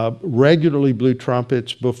regularly blew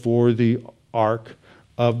trumpets before the ark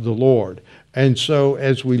of the Lord. And so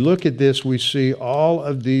as we look at this, we see all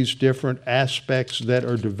of these different aspects that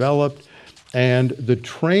are developed and the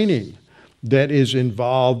training that is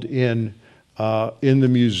involved in the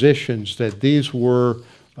musicians, that these were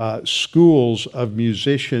schools of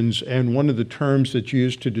musicians, and one of the terms that's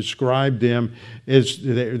used to describe them is,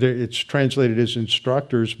 it's translated as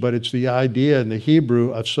instructors, but it's the idea in the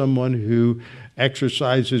Hebrew of someone who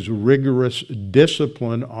exercises rigorous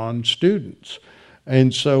discipline on students.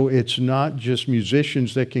 And so it's not just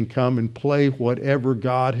musicians that can come and play whatever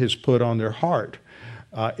God has put on their heart.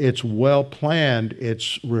 It's well planned,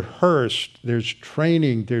 it's rehearsed, there's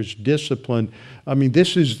training, there's discipline. I mean,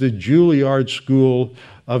 this is the Juilliard School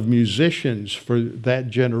of musicians for that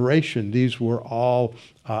generation. These were all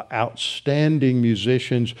outstanding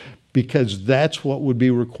musicians, because that's what would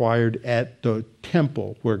be required at the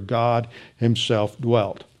temple where God Himself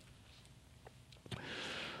dwelt.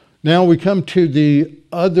 Now we come to the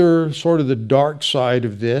other sort of the dark side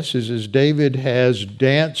of this, is as David has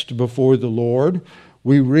danced before the Lord,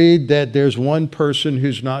 we read that there's one person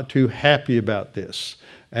who's not too happy about this.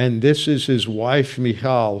 And this is his wife,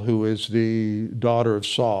 Michal, who is the daughter of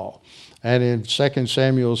Saul. And in 2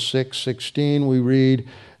 Samuel 6:16, we read,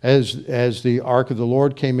 as the ark of the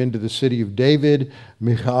Lord came into the city of David,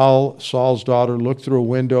 Michal, Saul's daughter, looked through a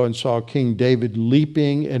window and saw King David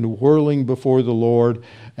leaping and whirling before the Lord,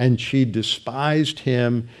 and she despised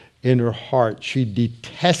him in her heart. She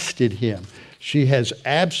detested him. She has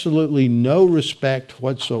absolutely no respect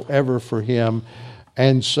whatsoever for him.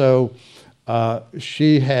 And so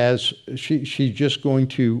she's just going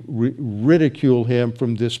to ridicule him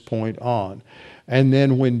from this point on. And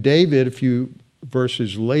then when David, a few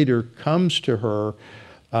verses later, comes to her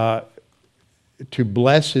to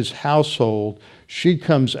bless his household, she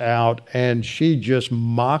comes out and she just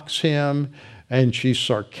mocks him, and she's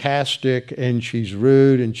sarcastic and she's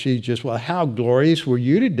rude, and she just, well, how glorious were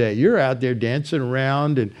you today? You're out there dancing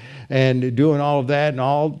around and doing all of that,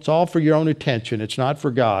 and it's all for your own attention. It's not for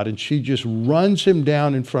God. And she just runs him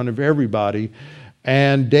down in front of everybody.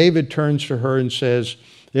 And David turns to her and says,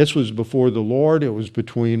 this was before the Lord. It was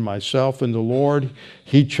between myself and the Lord.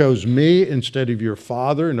 He chose me instead of your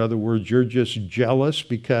father. In other words, you're just jealous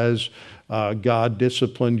because God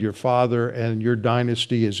disciplined your father and your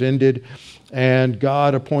dynasty is ended. And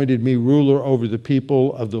God appointed me ruler over the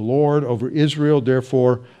people of the Lord, over Israel.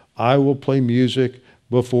 Therefore, I will play music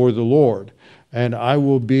before the Lord. And I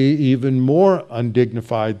will be even more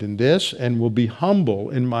undignified than this, and will be humble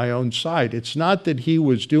in my own sight. It's not that he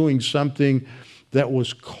was doing something that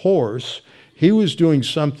was coarse. He was doing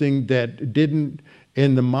something that didn't,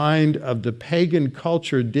 in the mind of the pagan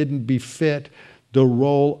culture, didn't befit the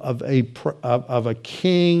role of a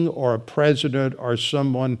king or a president or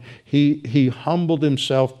someone. He humbled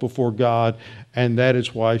himself before God, and that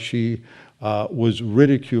is why she was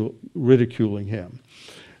ridiculing him.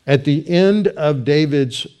 At the end of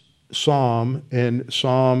David's psalm, in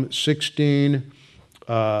Psalm 16,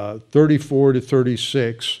 34 to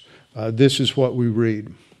 36, this is what we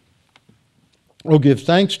read. "Oh, give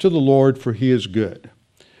thanks to the Lord, for he is good,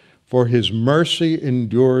 for his mercy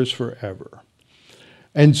endures forever.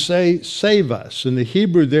 And say, save us." In the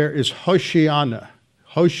Hebrew there is Hoshiana,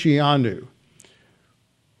 Hoshianu.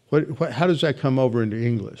 How does that come over into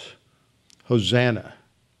English? Hosanna.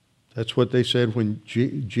 That's what they said when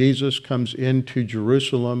Jesus comes into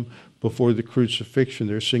Jerusalem before the crucifixion.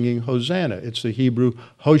 They're singing Hosanna. It's the Hebrew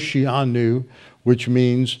Hoshianu, which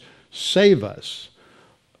means save us.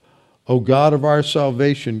 "O God of our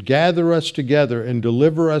salvation, gather us together and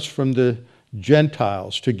deliver us from the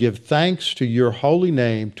Gentiles, to give thanks to your holy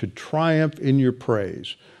name, to triumph in your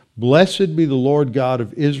praise. Blessed be the Lord God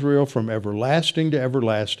of Israel from everlasting to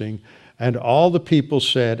everlasting." And all the people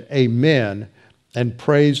said, "Amen," and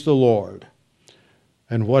praise the Lord.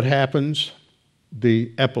 And what happens?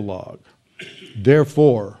 The epilogue.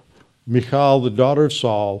 "Therefore, Michal, the daughter of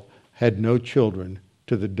Saul, had no children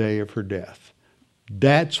to the day of her death."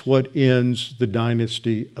 That's what ends the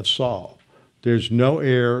dynasty of Saul. There's no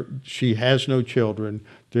heir. She has no children.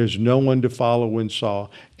 There's no one to follow in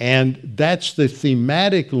Saul. And that's the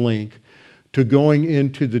thematic link to going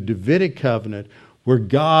into the Davidic covenant, where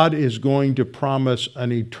God is going to promise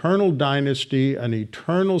an eternal dynasty, an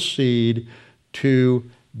eternal seed to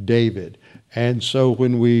David. And so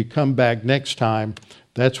when we come back next time,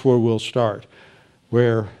 that's where we'll start,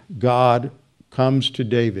 where God comes to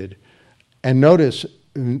David. And notice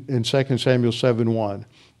in 2 Samuel 7:1,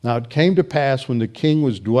 "Now it came to pass when the king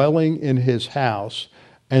was dwelling in his house,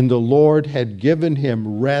 and the Lord had given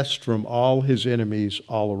him rest from all his enemies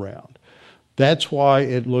all around." That's why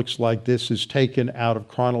it looks like this is taken out of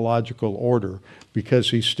chronological order, because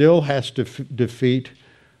he still has to defeat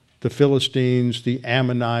the Philistines, the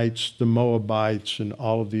Ammonites, the Moabites, and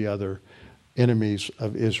all of the other enemies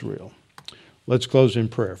of Israel. Let's close in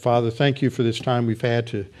prayer. Father, thank you for this time we've had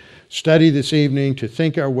to study this evening, to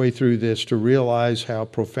think our way through this, to realize how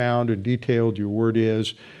profound and detailed your word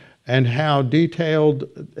is, and how detailed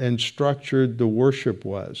and structured the worship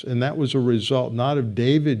was. And that was a result not of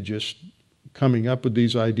David just coming up with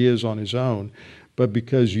these ideas on his own, but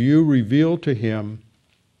because you revealed to him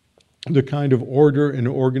the kind of order and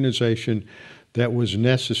organization that was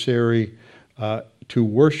necessary to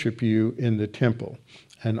worship you in the temple.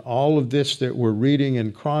 And all of this that we're reading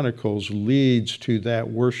in Chronicles leads to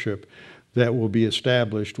that worship that will be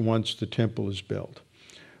established once the temple is built.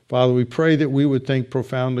 Father, we pray that we would think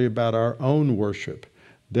profoundly about our own worship,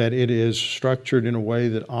 that it is structured in a way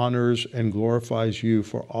that honors and glorifies you,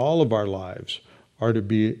 for all of our lives are to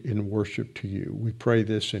be in worship to you. We pray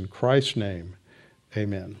this in Christ's name.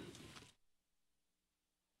 Amen.